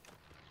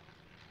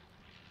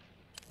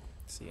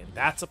 See, and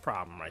that's a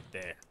problem right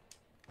there.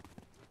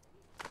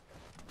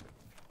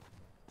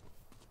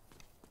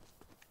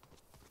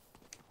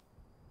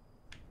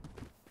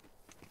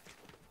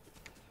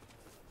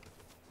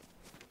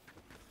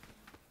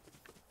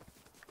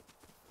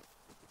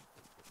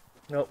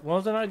 No,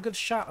 wasn't a good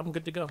shot. I'm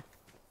good to go.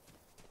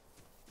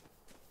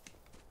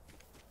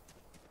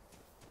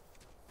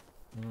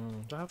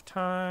 Do I have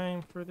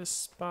time for this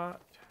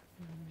spot?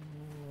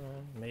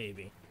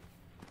 Maybe.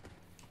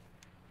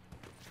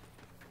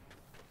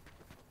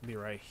 Be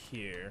right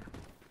here.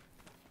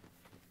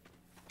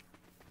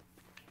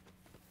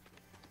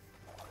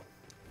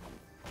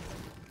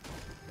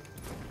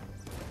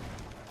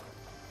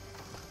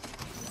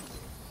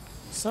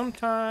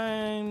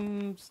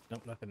 Sometimes...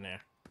 Nope, nothing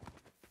there.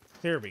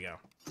 Here we go.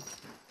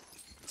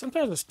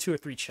 Sometimes there's 2 or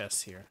 3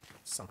 chests here.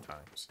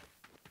 Sometimes.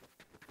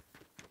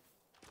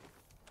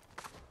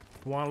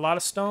 Want a lot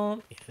of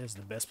stone? It is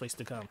the best place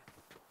to come.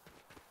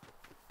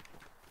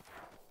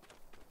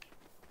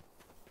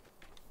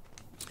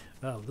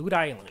 Loot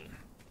Island.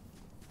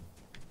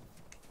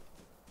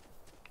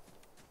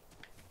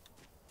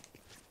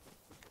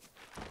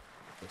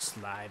 Just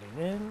sliding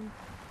in.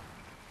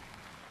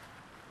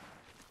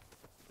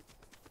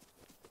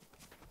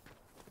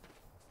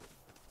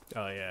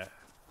 Oh yeah.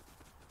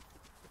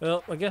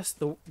 Well, I guess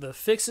the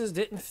fixes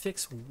didn't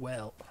fix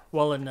well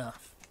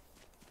enough.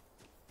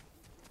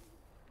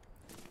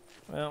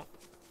 Well,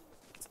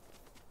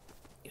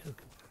 is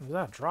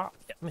that a drop?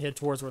 Yeah, I'm gonna head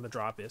towards where the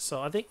drop is.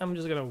 So I think I'm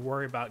just gonna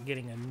worry about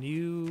getting a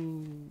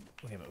new.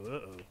 Wait a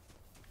minute.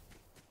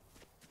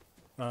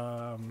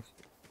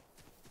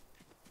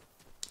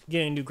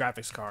 Getting a new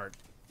graphics card.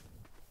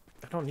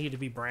 I don't need to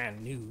be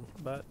brand new,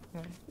 but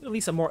at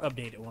least a more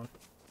updated one.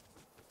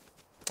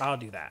 I'll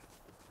do that.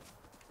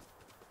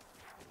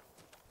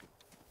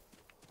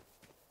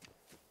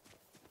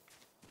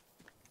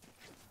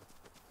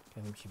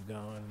 And keep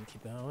going,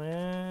 keep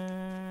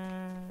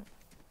going.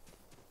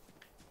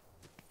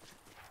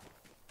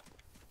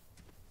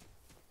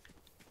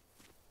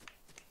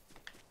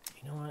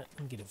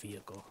 get a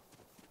vehicle.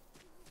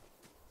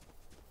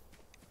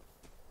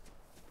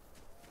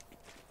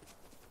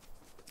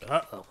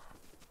 Uh-oh.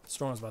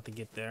 Storm's about to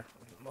get there.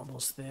 I'm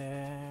almost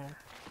there.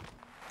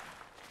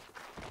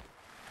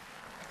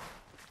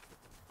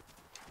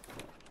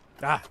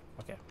 Ah,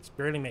 okay. Just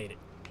barely made it.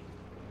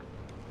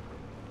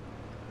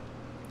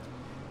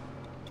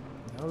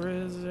 Where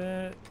is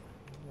it?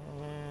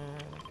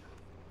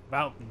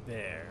 About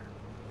there.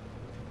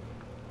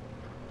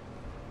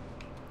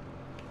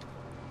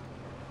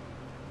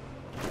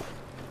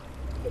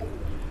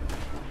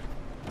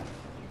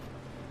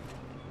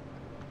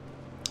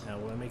 Now,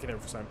 will I make it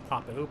every time I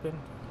pop it open?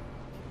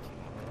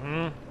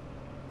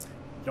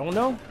 Don't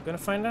know. Gonna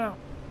find out.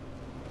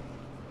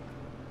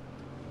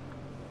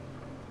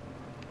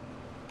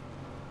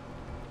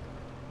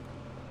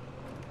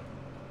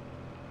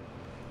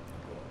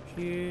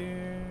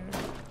 Here.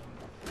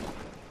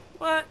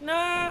 What? No!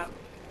 How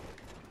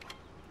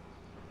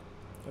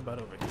about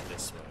over here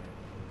this way?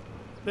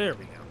 There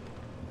we go.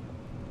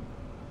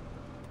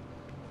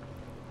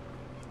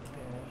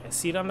 Okay, I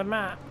see it on the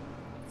map.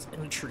 It's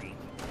in a tree.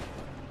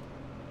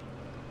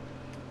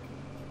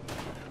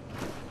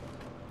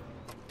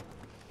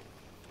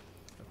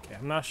 Okay,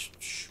 I'm not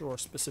sure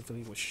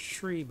specifically which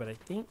tree, but I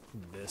think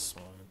this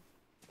one.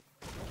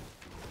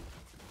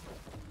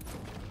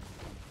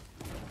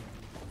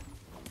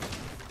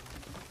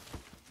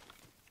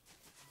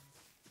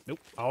 Nope,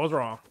 I was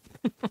wrong.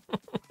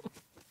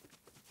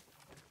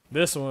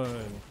 This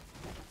one.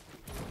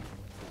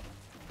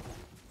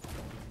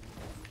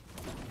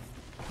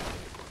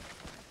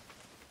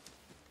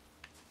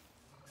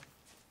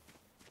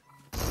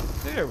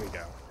 There we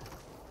go.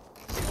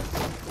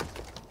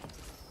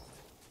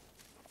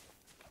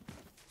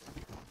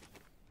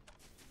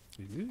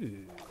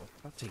 Ooh,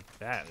 I'll take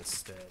that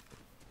instead.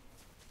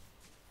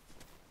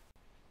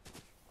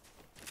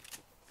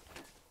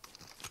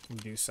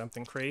 Do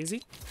something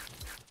crazy.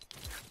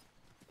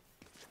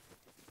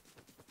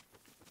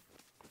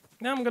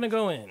 Now I'm gonna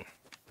go in.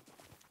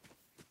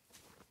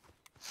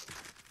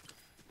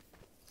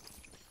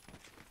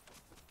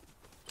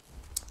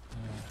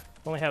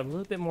 Only have a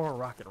little bit more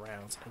rocket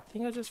rounds. I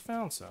think I just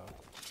found some.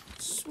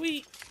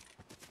 Sweet.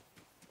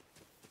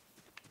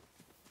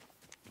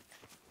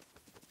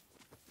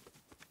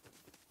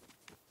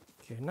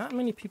 Okay, not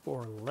many people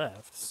are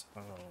left, so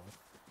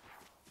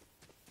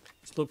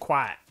it's a little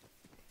quiet.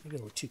 Maybe a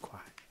little too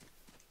quiet.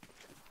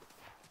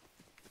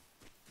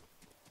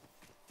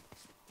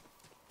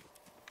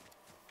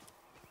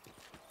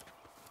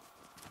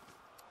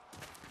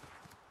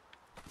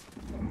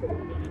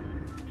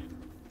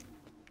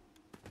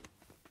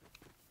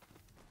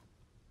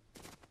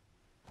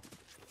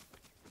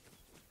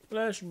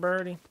 Flush,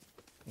 birdie.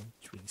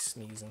 Tweety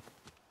sneezing.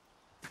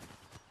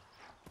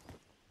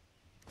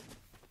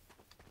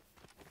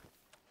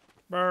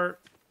 Bert,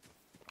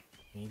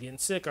 you getting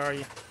sick, are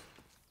you?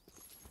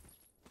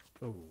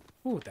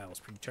 Ooh, that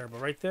was pretty terrible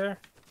right there.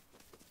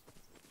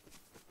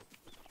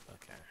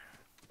 Okay.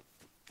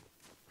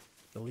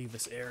 To leave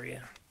this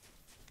area.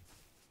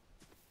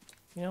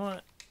 You know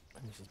what?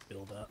 Let me just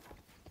build up.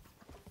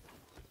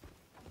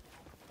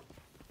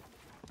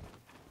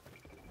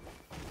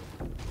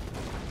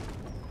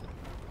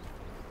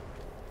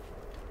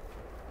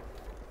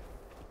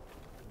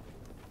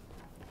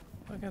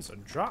 I guess a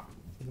drop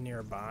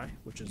nearby,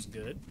 which is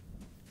good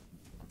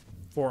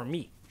for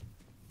me.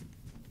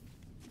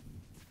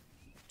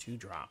 2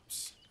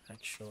 drops,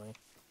 actually.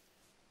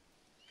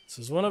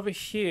 So there's one over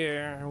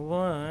here.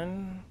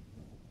 One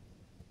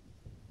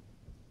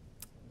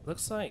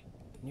looks like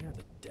near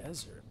the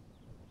desert.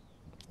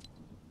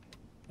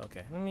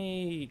 Okay, let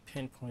me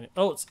pinpoint it.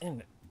 Oh, it's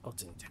in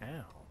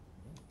town.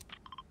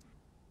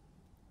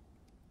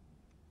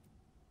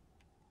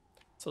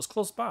 So it's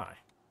close by.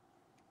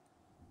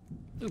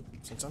 Ooh,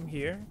 since I'm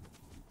here.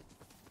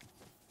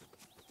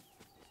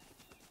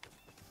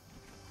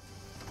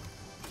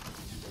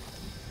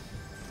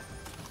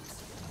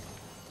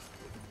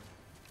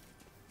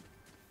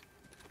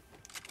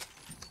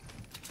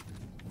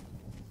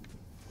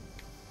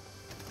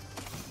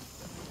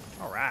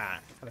 Alright,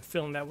 had a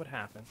feeling that would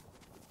happen.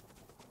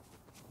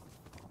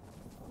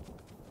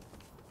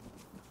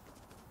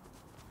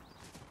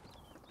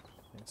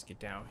 Let's get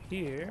down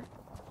here.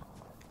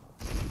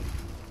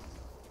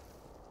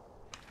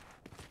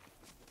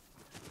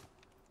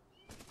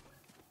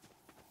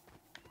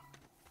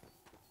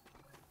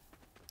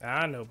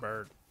 I know,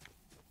 bird.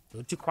 A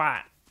little too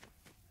quiet.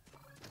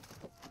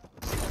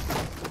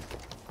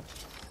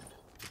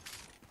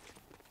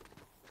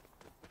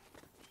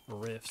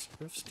 Rifts.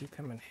 Rifts do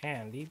come in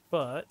handy,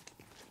 but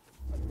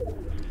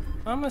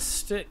I'm gonna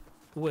stick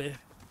with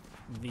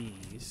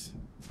these.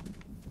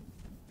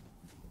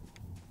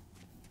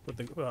 With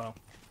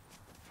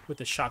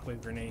the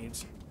shockwave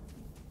grenades.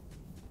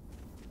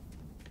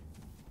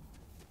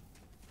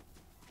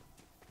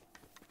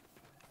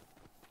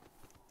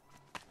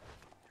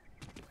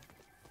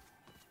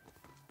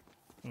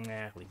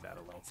 Nah, leave that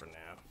alone for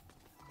now.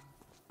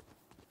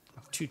 I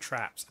have 2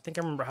 traps. I think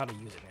I remember how to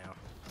use it now.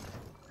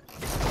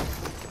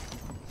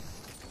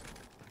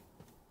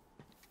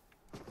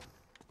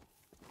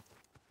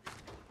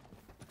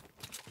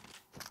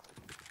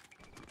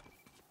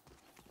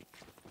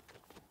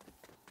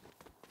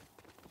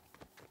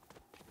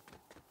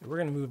 we're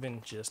gonna move in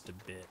just a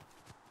bit.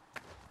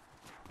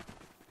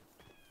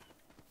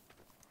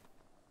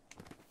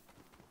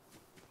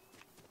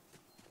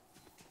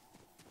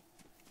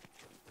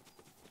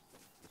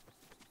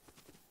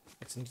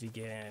 I just need to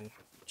get in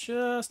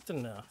just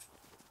enough.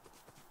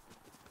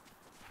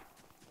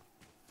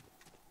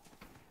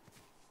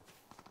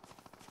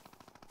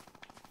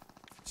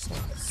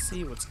 Just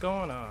see what's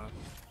going on.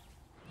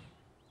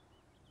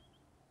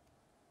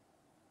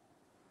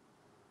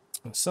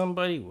 And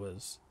somebody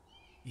was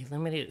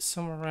eliminated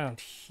somewhere around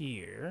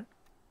here.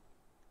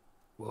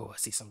 Whoa, I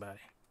see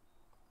somebody.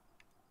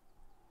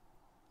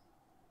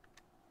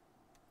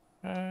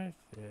 Right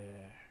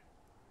there.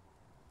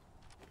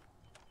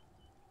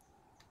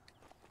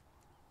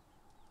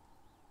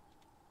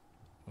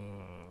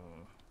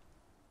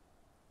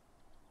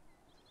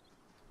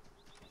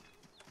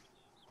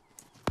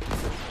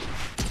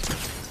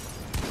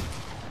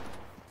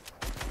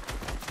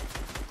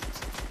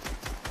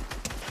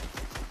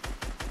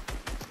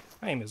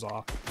 My aim is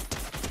off.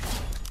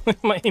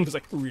 My aim is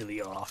like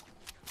really off.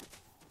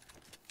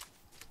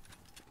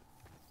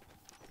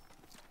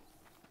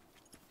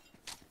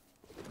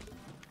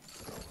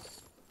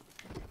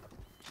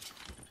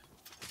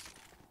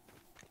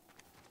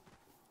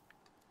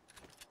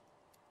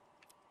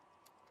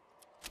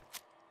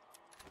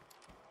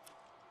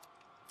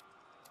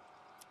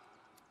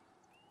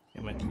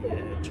 I'm at the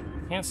edge.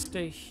 I can't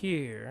stay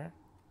here.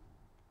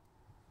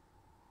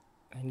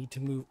 I need to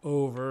move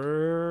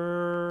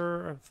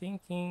over. I'm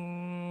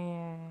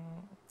thinking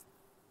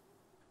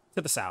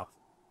to the south.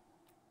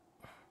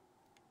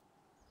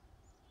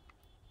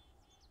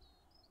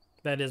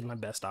 That is my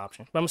best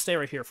option. But I'm gonna stay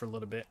right here for a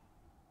little bit.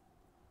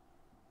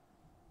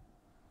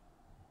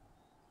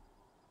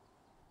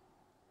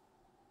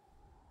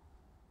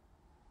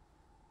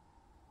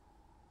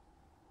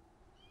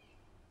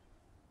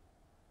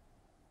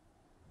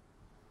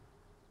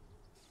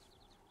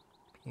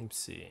 Let's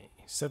see.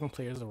 7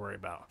 players to worry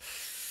about.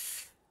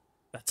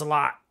 That's a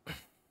lot.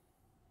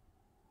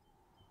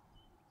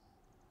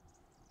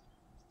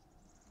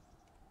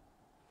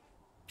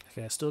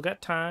 Okay, I still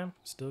got time.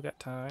 Still got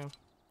time.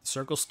 The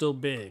circle's still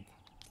big.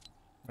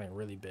 Like,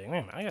 really big.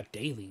 Man, I got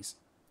dailies.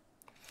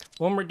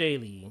 One more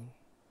daily.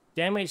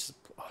 Damage.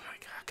 Oh my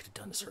god, I could have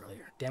done this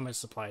earlier. Damage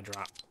supply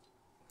drop.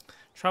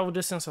 Travel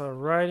distance of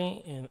riding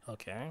in.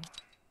 Okay.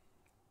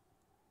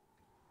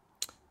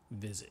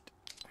 Visit.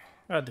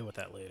 I'll deal with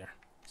that later.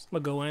 I'm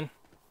gonna go in.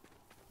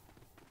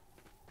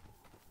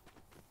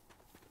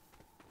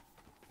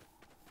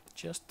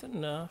 Just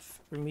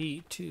enough for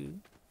me to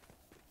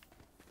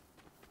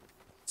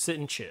sit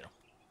and chill.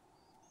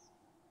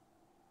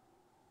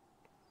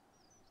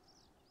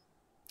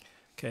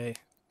 Okay,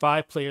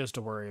 5 players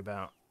to worry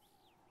about.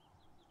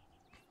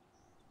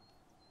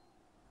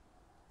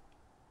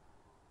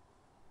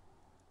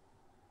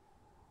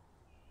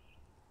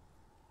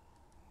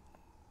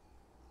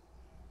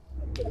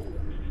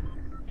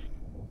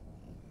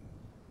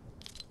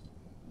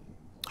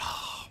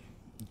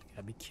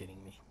 Be kidding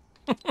me.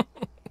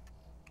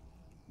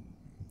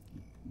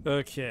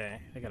 Okay,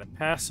 I gotta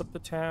pass up the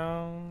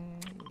town.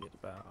 Get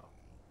about,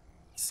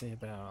 say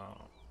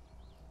about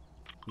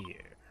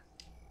here.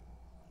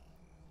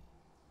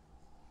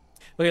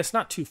 Okay, it's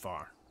not too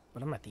far,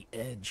 but I'm at the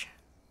edge.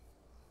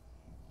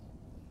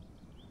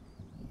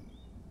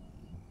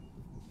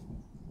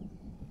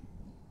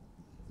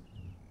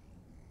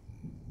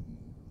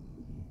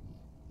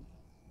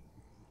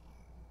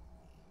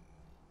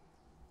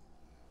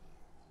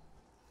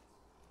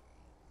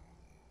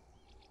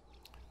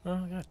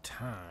 Oh, I got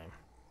time.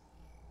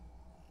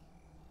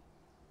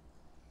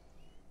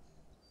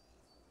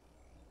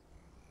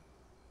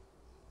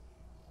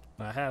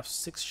 I have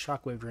 6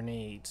 shockwave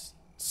grenades,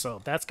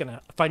 so that's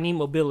gonna, if I need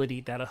mobility,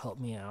 that'll help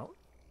me out.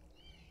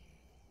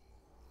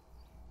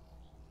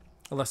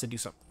 Unless I do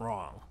something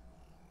wrong.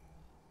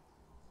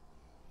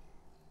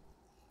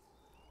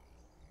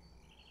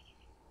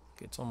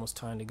 Okay, it's almost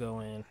time to go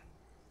in.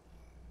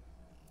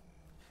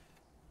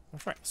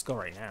 Alright, let's go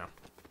right now.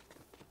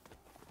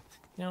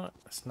 You know what?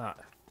 Let's not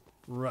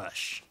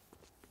rush.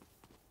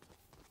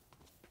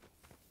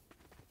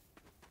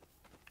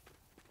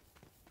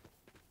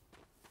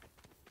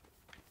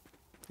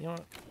 You know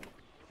what?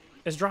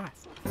 Let's drive.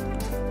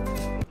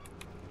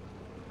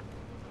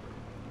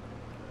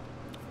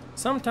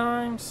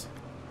 Sometimes,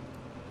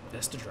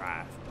 best to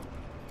drive.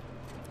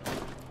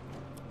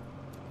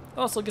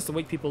 Also gets to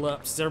wake people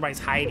up since everybody's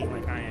hiding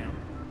like I am.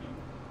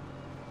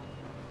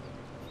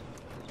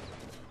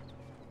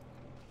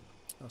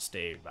 I'll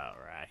stay about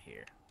right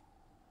here.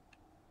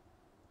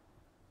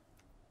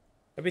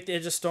 I'll be at the edge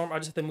of the storm. I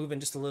just have to move in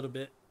just a little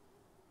bit.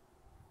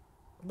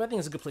 But I think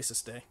it's a good place to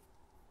stay.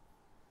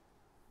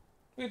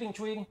 What do you think,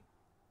 Tweety?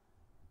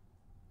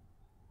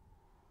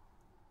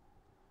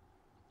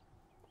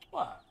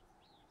 What?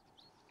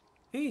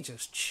 He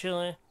just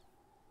chilling.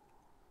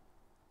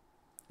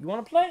 You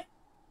want to play?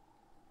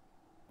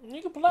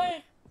 You can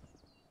play.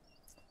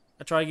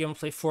 I tried to get him to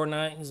play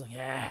Fortnite. He's like,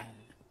 yeah.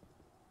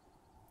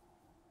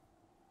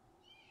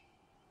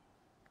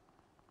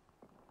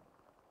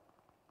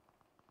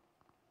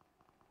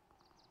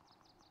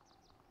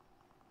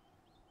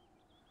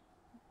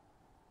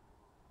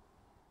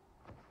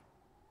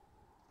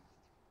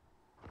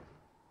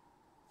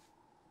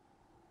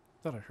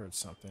 Thought I heard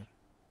something.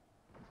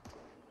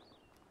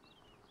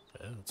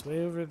 Oh, it's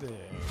way over there.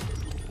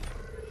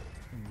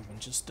 Moving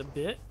just a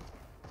bit.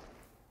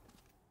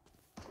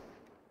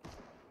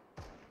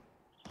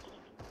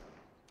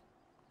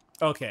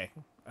 Okay,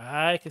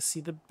 I can see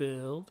the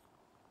build.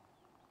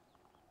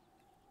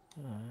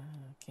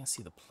 I can't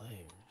see the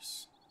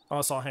players. Oh,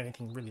 I saw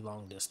anything really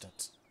long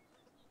distance.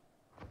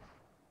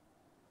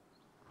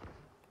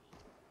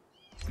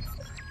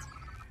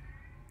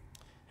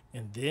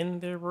 And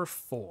then there were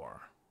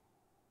 4.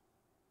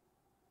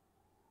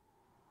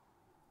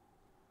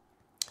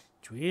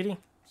 Tweety,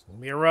 it's gonna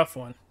be a rough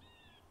one.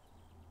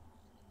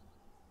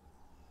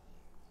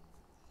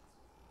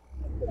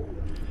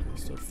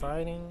 Still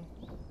fighting.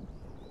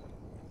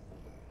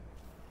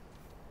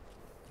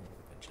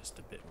 Just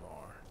a bit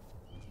more.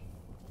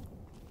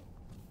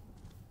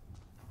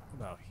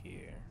 About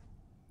here.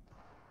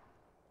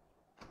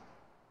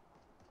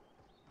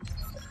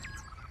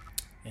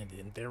 And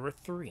then there were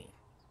 3.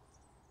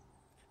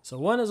 So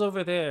 1 is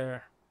over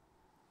there.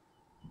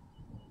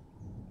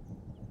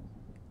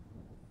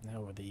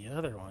 Now where the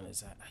other one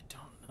is at, I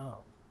don't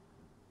know.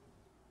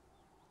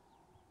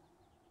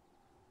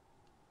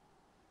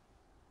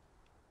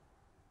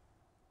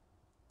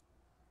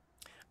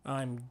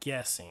 I'm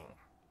guessing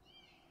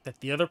that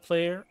the other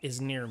player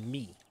is near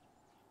me.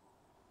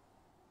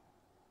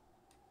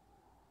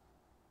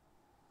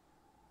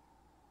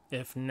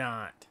 If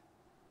not,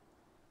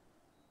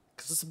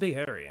 because it's a big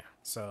area,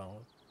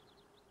 so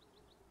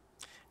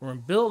we're in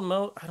build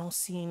mode. I don't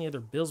see any other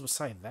builds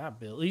beside that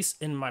build, at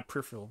least in my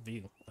peripheral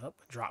view. Oh, a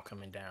drop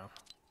coming down.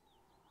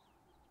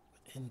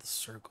 In the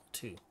circle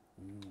too.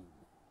 Ooh.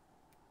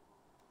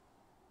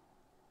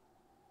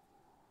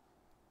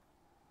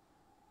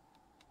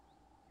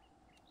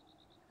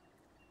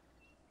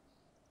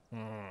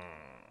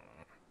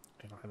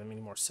 I don't have that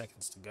many more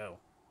seconds to go.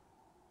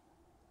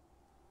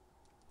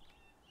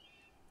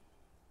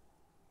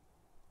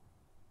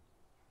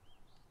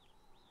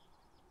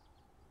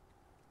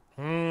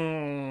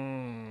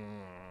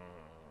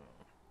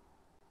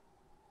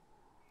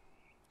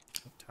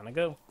 Time to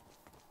go.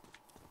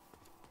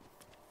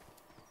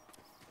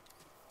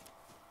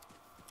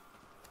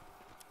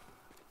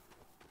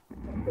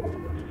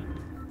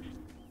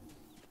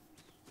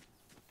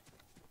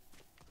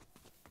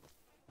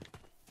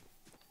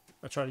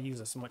 I try to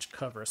use as much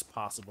cover as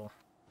possible.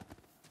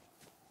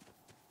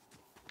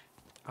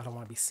 I don't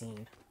want to be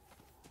seen.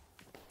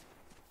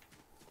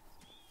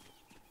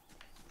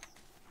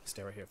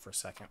 Stay right here for a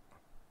second.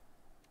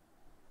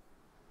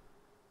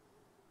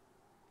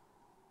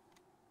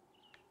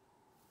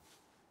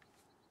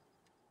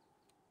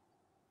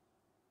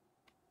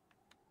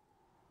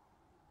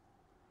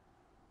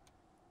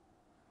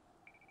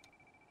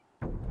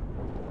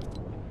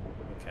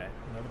 Okay,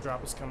 another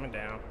drop is coming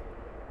down.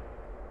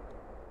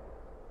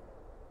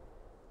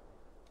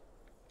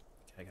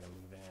 Okay, I gotta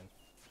move in.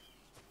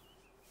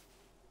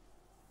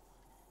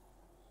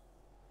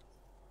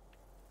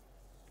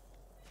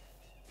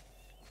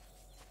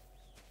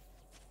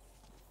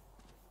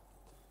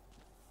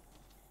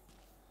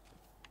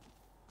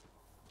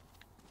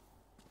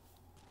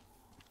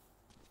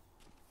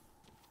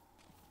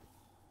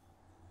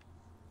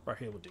 Right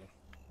here will do.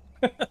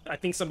 I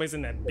think somebody's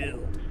in that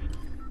build.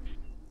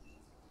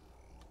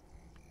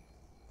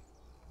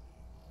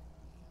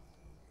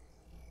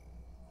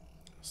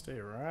 Stay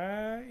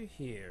right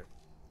here.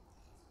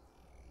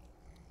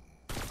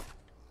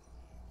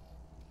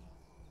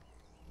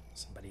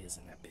 Somebody is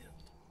in that build.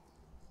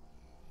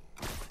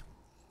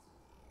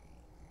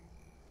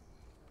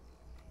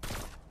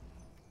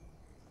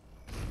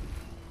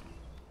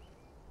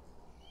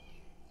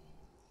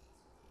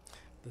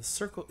 The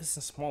circle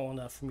isn't small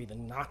enough for me to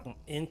knock them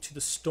into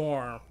the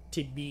storm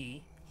to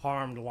be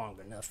harmed long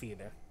enough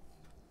either.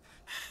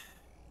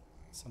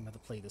 So I'm going to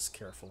play this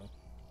carefully.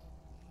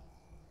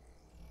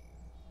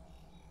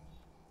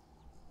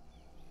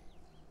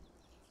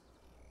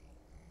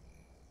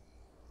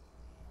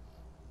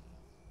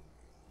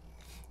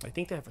 I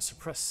think they have a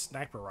suppressed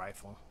sniper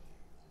rifle.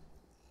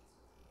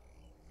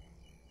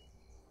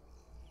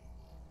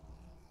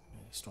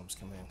 Yeah, the storm's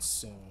coming in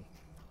soon.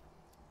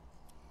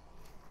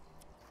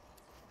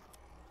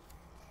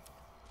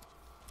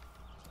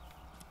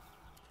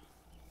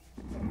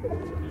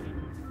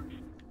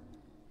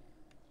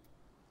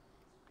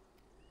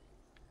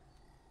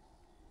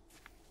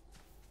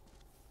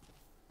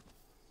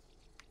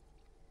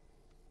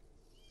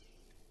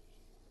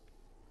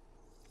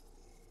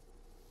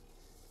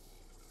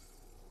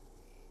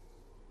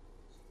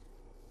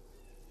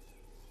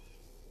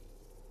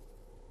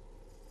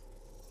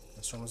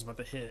 The storm was about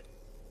to hit.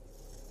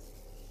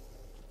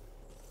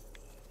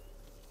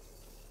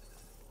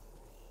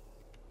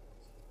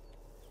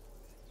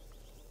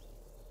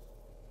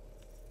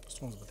 The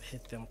storm's about to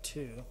hit them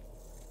too.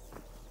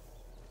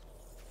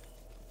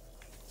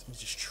 So let me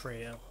just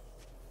trail.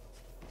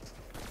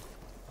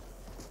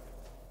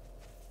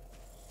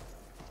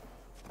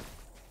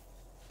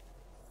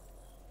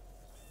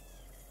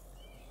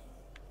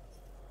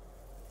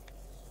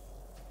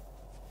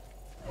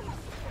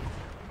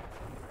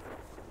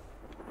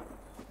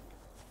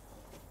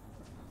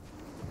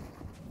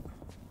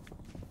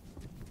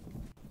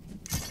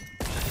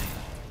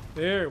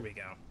 There we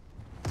go.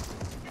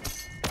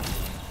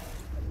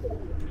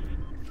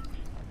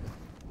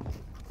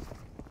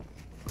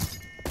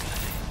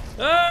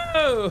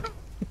 Oh!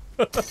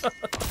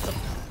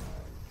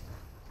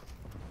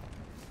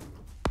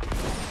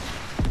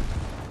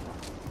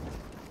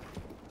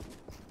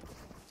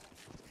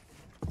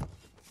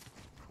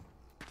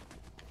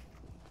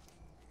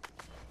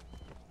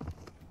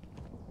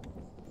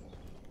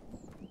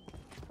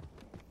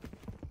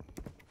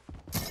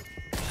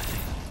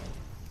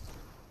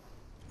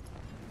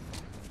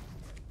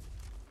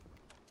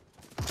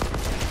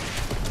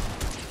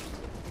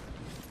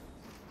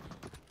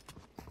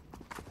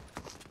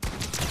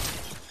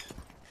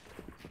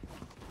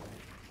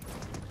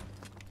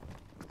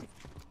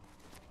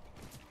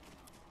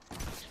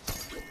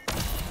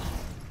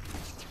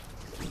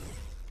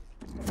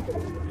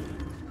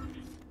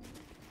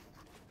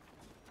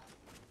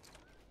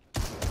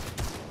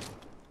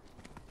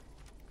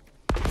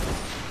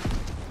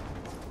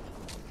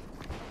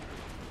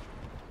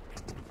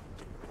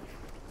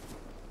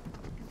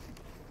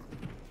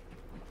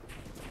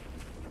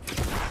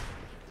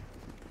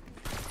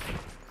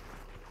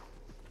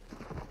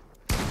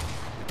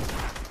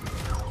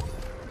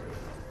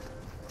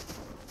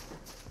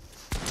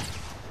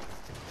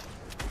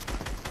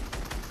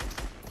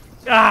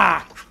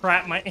 Ah,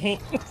 crap, my aim.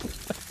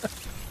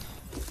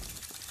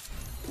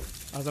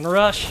 I was in a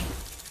rush.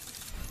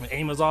 My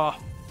aim was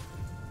off.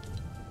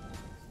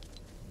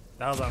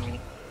 That was on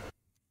me.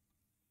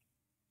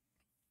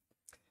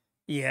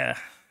 Yeah,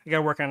 I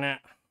gotta work on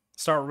that.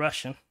 Start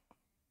rushing.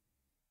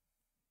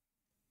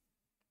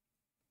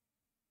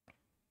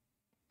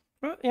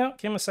 Well, you know,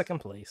 came in second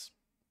place.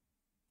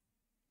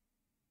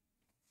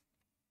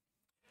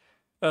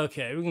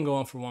 Okay, we can go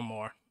on for one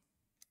more.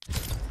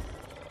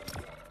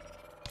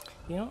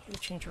 You know, we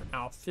change our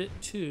outfit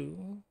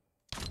to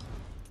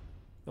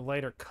the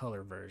lighter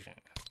color version.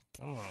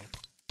 Come on.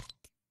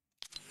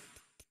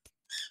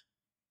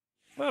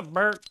 What,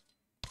 Bert?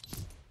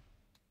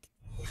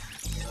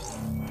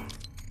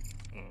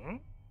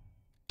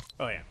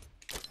 Oh, yeah.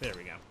 There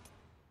we go.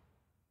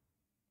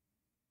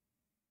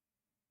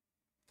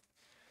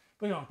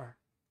 Bring on, Bert.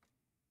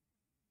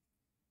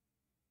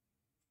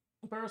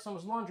 Bert, it's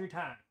almost laundry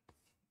time.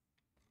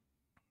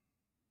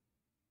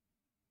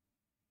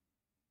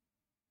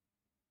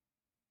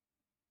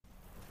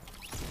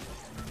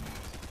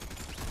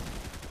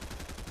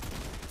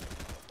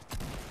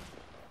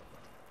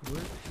 Where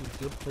is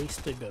a good place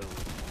to go?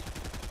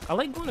 I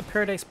like going to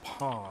Paradise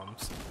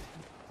Palms.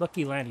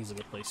 Lucky Landy's a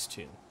good place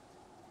too.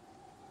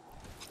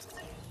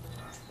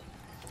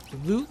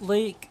 Loot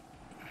Lake.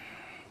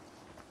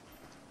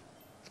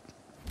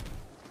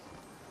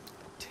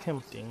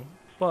 Tempting,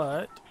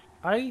 but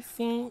I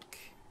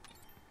think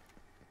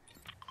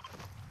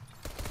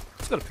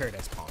let's go to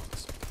Paradise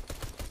Palms.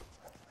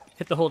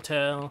 Hit the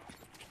hotel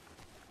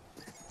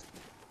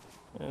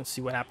and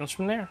see what happens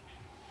from there.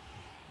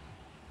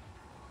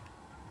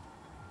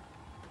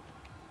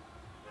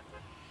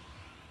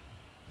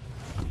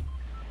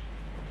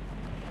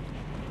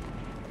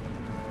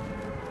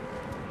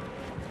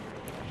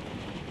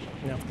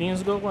 Now, if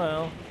things go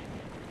well,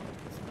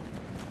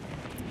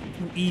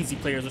 easy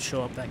players will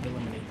show up that get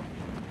eliminated.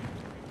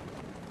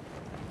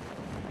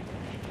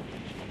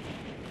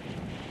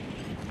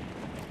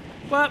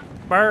 What,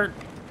 Bert?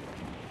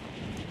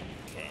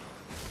 Okay,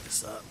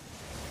 this up.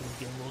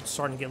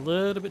 Starting to get a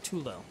little bit too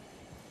low.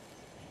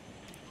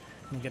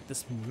 Let me get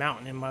this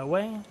mountain in my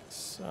way.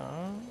 So,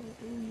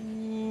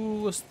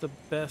 what's the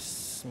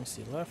best? Let me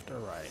see, left or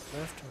right?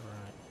 Left or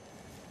right?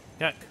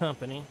 Got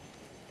company.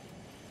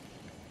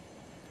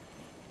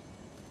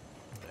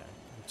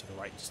 To the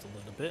right just a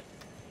little bit.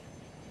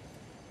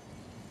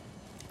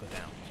 Go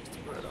down just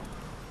a little.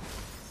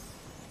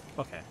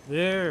 Okay,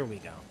 there we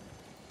go.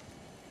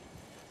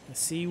 I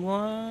see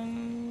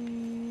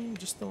one,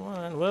 just the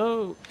one.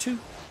 Whoa, two.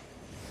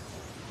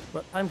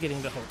 But I'm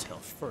getting the hotel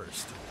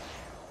first.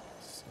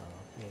 So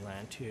let me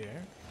land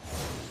here.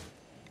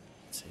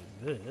 Say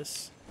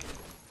this.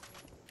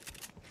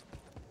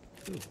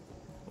 Ooh,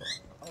 well,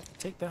 I'll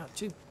take that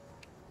too.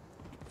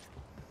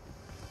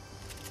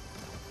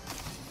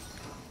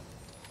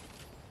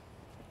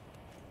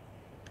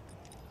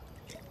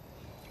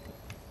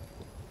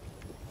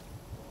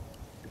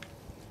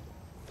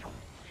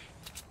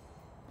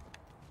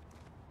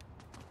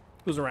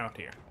 Who's around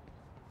here?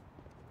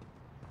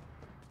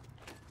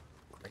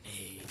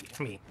 Grenade.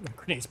 I mean,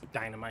 grenades with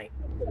dynamite.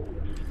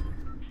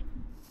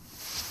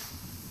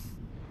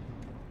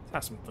 Let's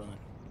have some fun.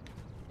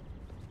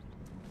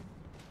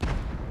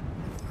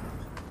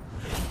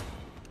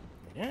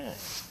 Yeah.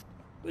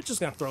 We're just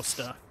gonna throw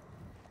stuff.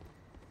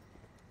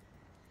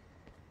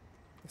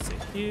 Let's see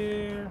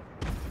here.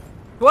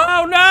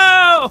 Whoa,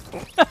 no!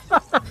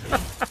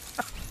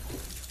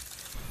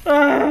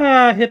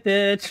 Ah, hit the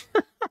edge.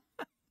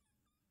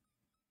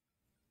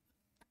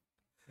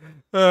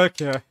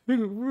 Okay,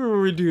 we'll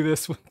redo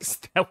this one because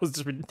that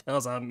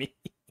was on me.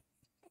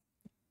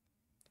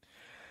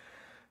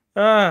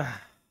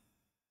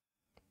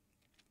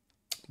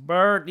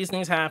 Bert, these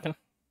things happen.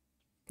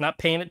 Not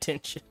paying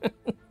attention.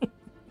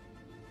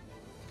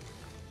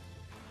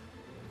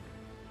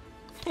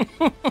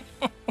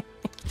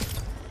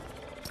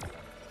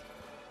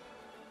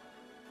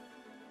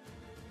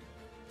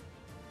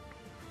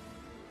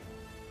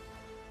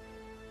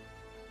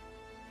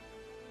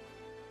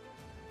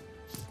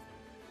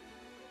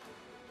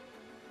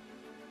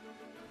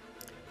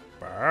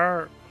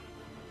 Bird.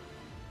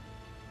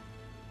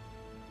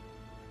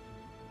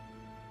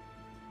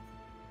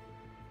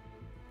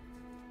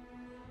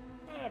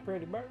 Ah,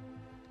 pretty bird.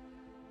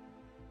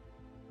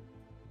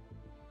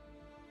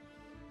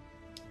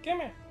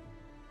 Come here.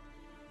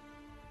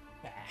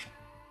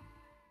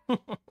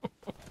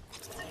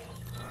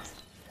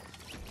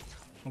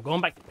 I'm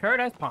going back to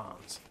Paradise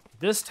Palms.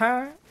 This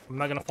time, I'm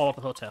not gonna fall off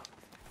the hotel.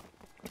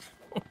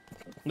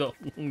 No,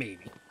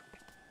 maybe.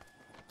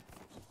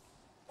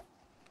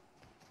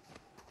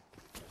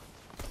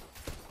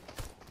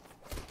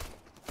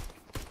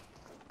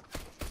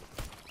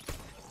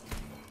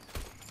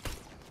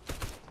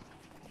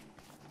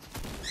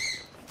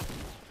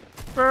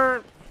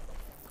 Bird.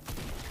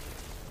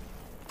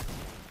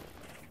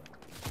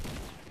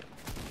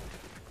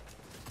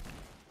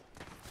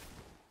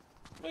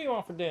 What do you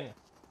want for dinner?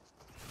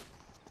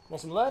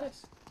 Want some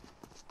lettuce?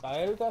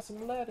 I got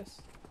some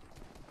lettuce.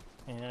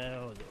 Yeah,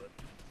 I'll do it.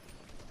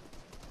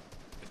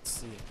 Let's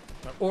see.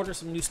 I'll order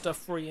some new stuff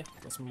for you.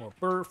 Got some more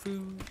bird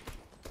food.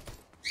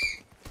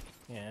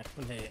 Yeah,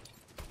 hey,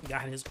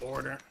 got his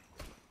order.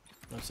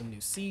 There's some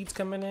new seeds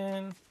coming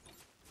in.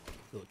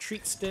 Little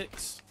treat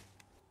sticks.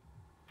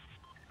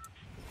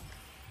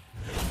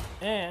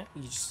 And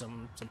use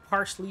some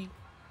parsley.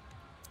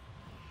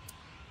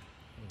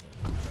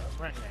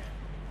 Right now.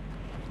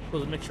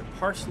 Little mixture of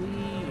parsley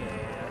and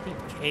I think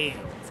kale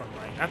from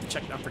like I have to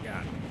check. I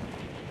forgot.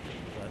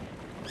 But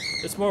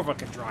it's more of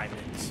like a dry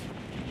mix.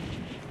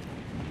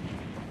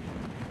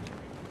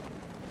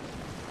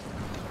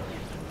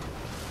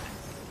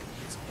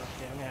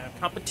 Yeah,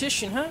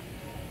 competition, huh?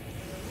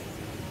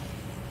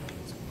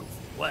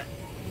 What?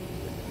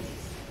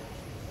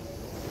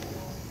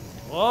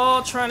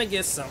 All trying to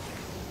get something.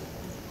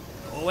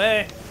 Go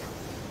away.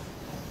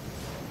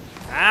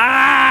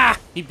 Ah!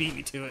 He beat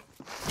me to it.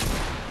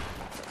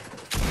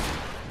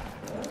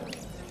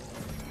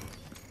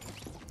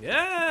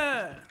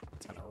 Yeah!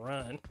 Time to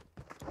run.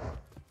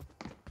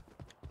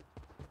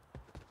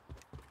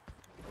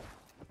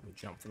 We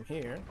jump from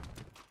here.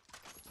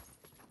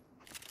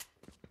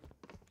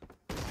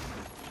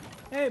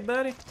 Hey,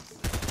 buddy.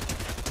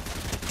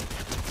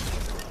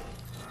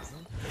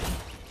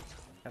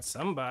 That's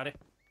somebody.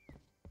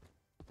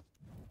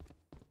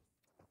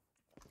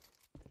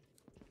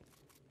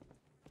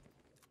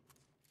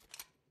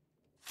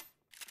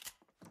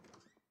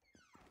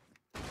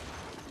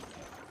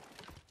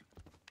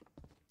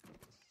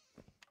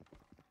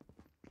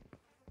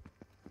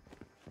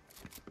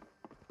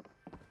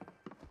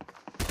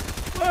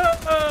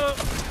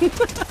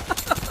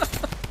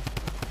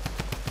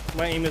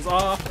 My aim is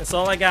off. That's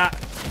all I got.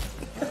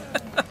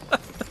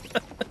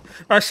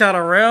 I shot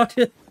around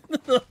it.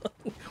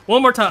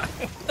 One more time.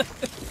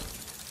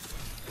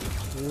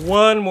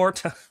 One more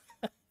time.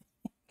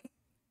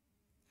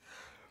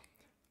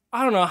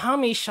 I don't know how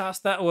many shots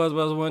that was, but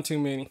it was one too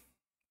many.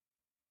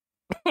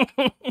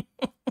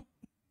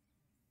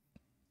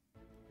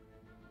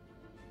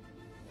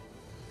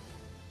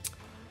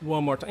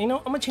 One more time. You know,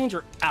 I'm gonna change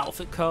her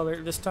outfit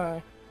color this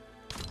time.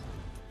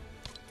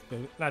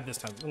 Not this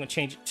time. I'm gonna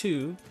change it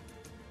to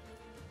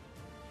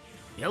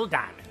yellow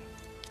diamond.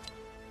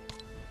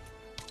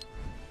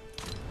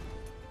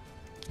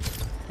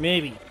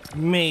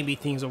 Maybe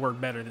things will work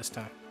better this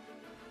time.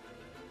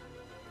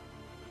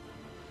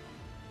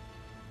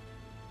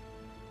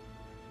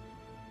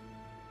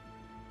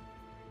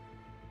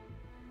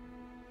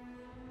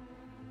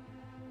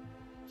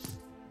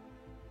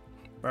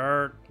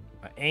 Bird,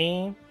 my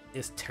aim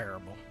is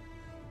terrible.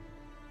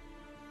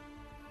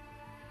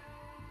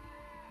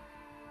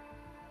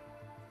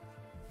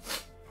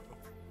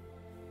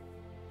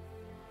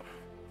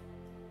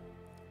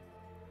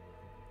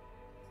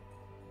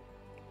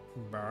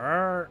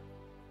 Bird.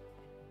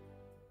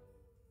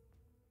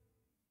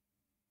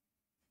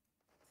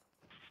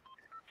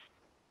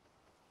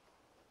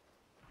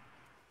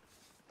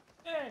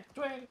 Hey,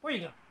 Dwayne, where you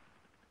go?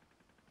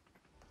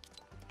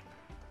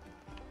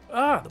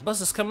 Ah, the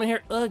bus is coming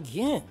here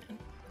again.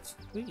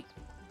 Sweet.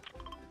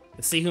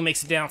 Let's see who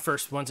makes it down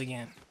first once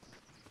again.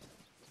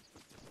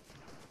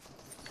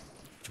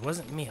 It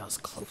wasn't me, I was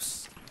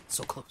close.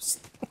 So close.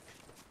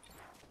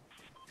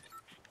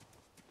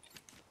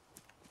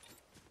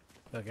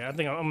 Okay, I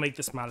think I'll make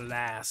this my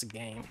last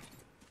game.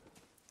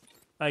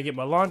 I get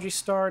my laundry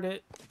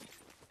started.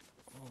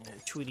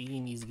 Tweety, he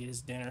needs to get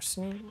his dinner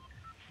soon.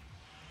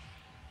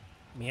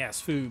 He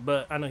has food,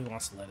 but I know he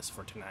wants lettuce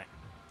for tonight.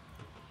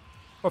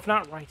 Or if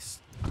not, rice.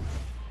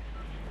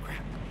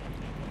 Crap.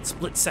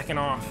 Split second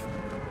off.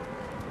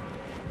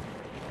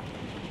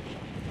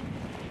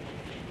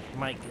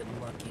 Might get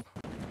lucky.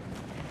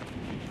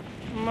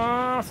 Come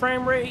on,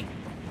 frame rate.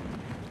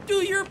 Do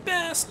your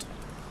best.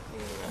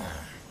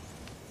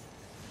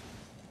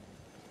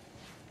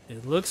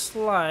 It looks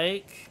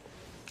like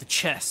the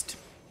chest.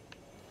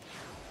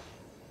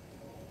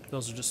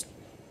 Those are just...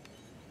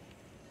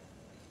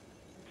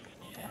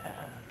 Yeah,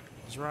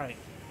 I was right.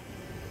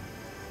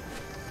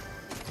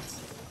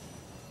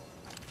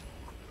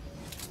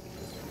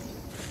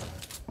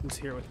 Who's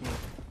here with me?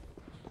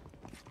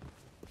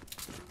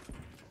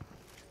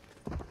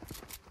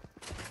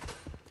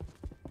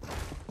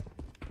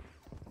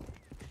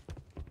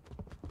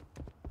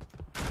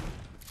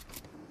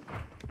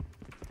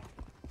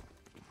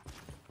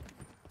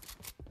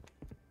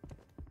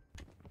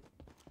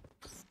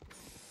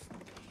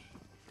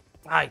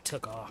 I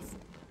took off.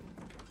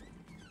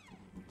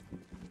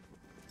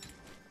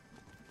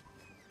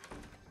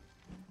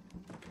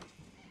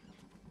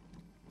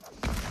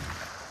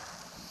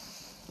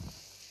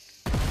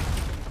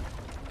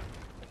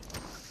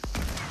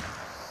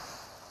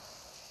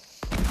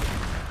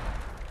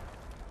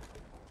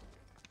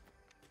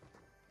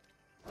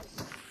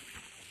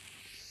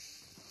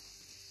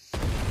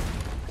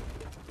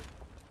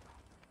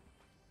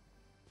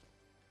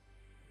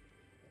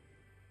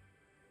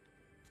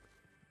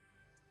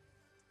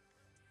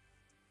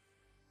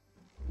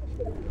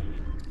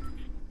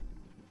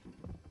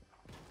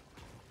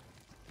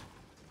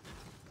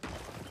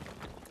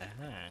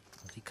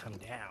 Let me come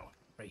down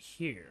right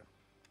here.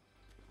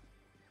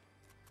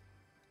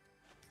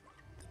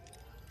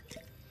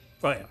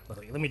 Oh yeah,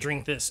 let me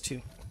drink this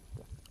too.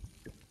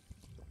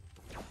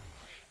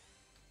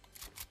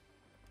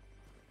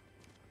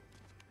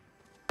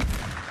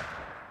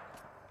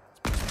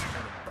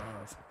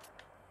 Above.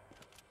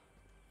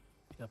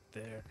 Up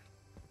there.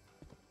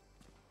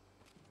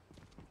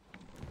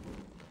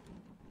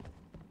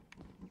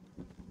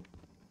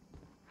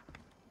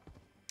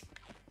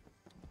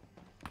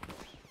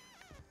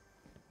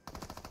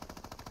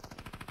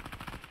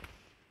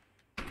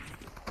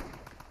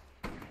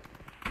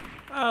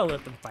 I'll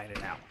let them fight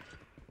it out.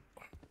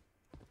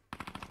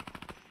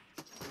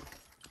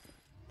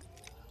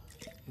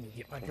 Let me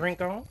get my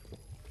drink on.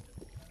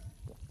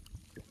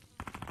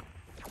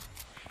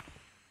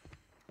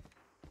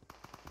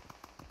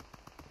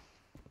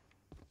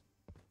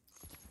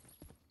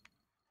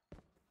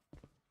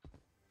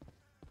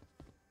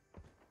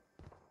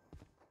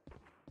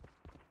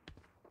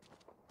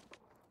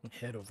 And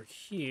head over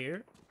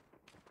here.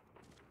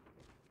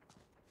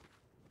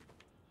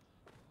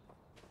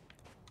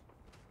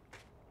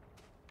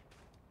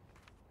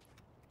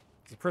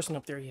 The person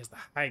up there, he has the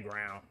high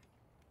ground.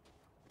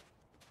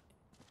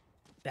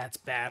 That's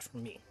bad for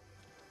me.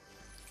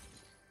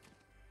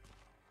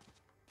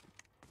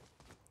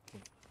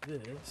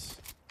 This.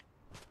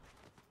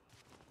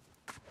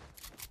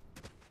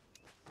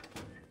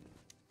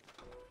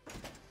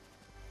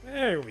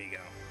 There we go.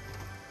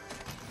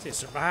 See, it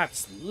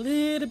survives a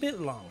little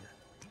bit longer.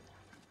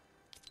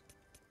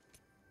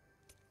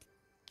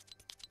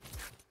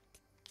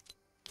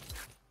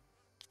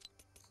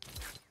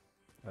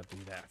 I'll do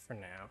that for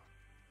now.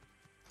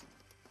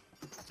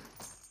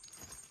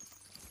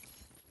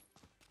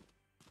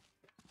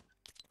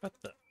 What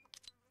the?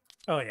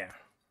 Oh, yeah.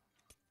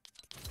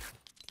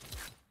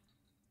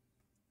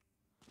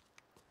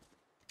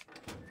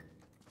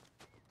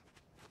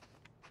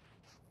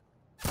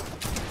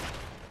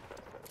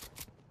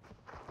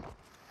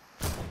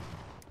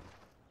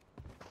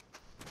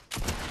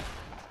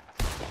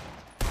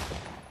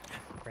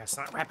 That's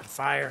not rapid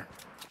fire.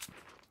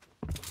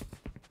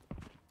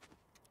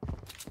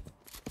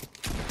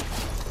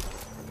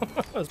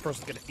 This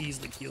person could have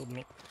easily killed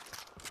me.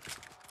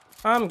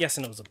 I'm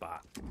guessing it was a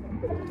bot.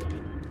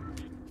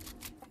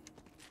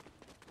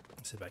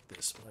 Let's head back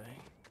this way.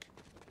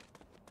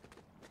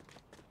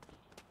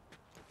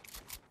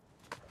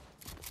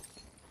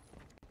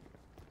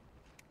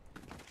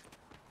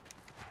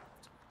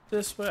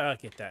 This way, I'll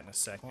get that in a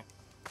second.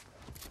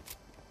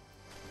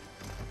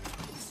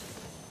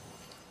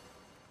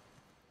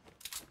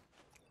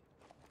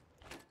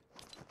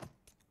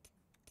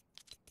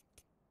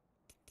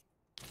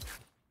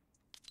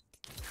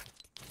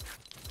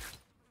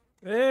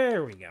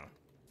 There we go.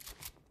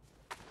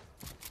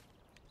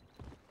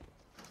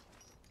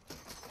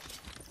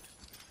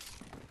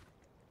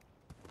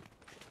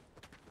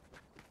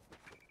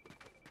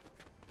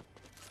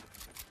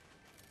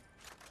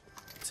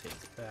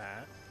 Take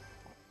that.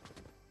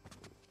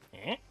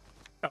 Eh?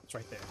 Oh, it's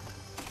right there.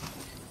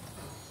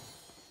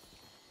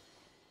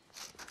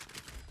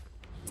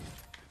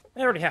 I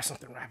already have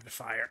something rapid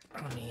fire.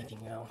 I don't need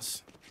anything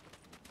else.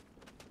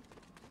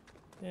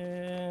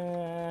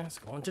 Yeah, let's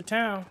go into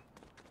town.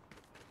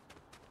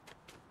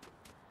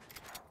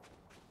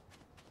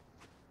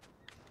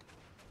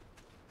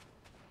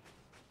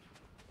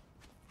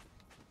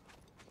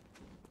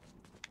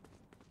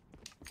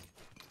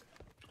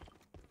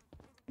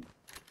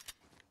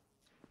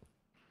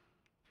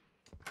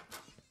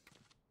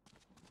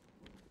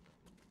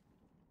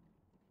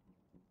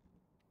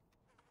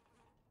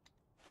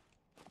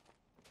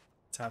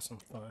 Let's have some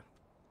fun.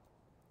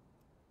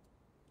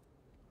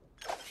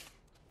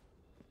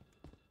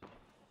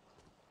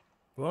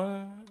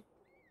 What?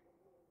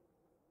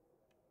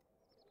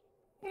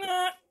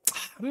 Nah,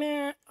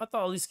 Man, I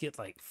thought I'd at least get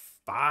like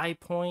 5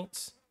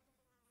 points.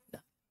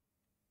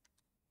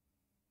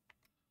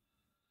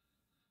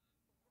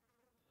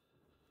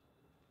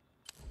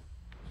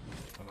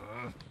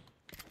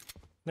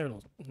 There are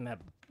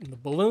the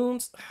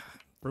balloons.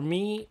 For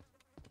me,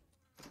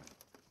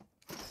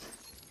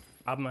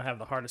 I'm gonna have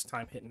the hardest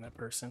time hitting that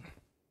person.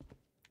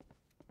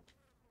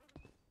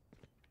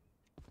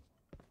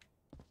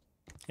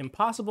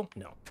 Impossible?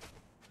 No.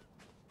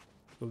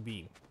 It would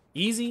be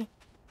easy.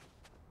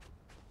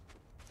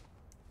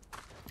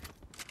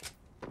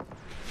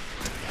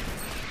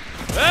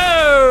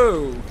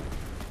 Oh!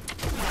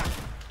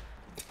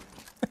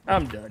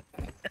 I'm done.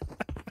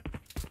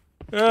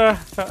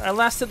 I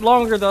lasted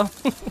longer though.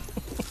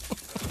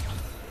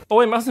 Oh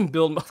wait, I wasn't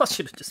building. I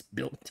should have just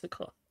built and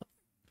took off.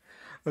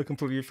 I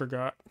completely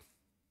forgot.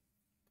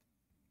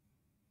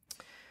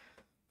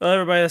 Well,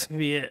 everybody, that's gonna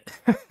be it.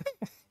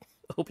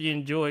 Hope you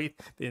enjoyed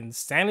the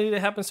insanity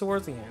that happens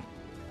towards the end.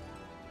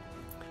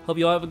 Hope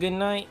you all have a good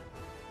night.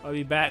 I'll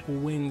be back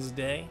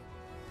Wednesday.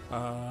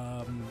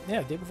 Yeah,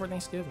 day before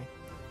Thanksgiving.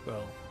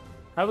 Well,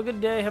 have a good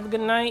day. Have a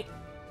good night.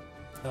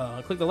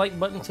 Click the like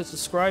button, to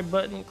subscribe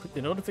button, click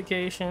the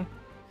notification.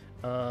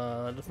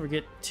 Don't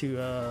forget to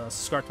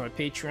subscribe to my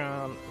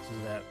Patreon. This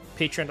is at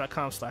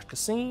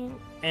patreon.com/Kaseim.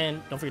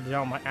 And don't forget to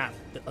download my app,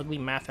 the Ugly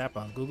Math app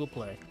on Google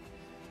Play.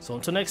 So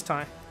until next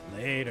time,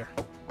 later.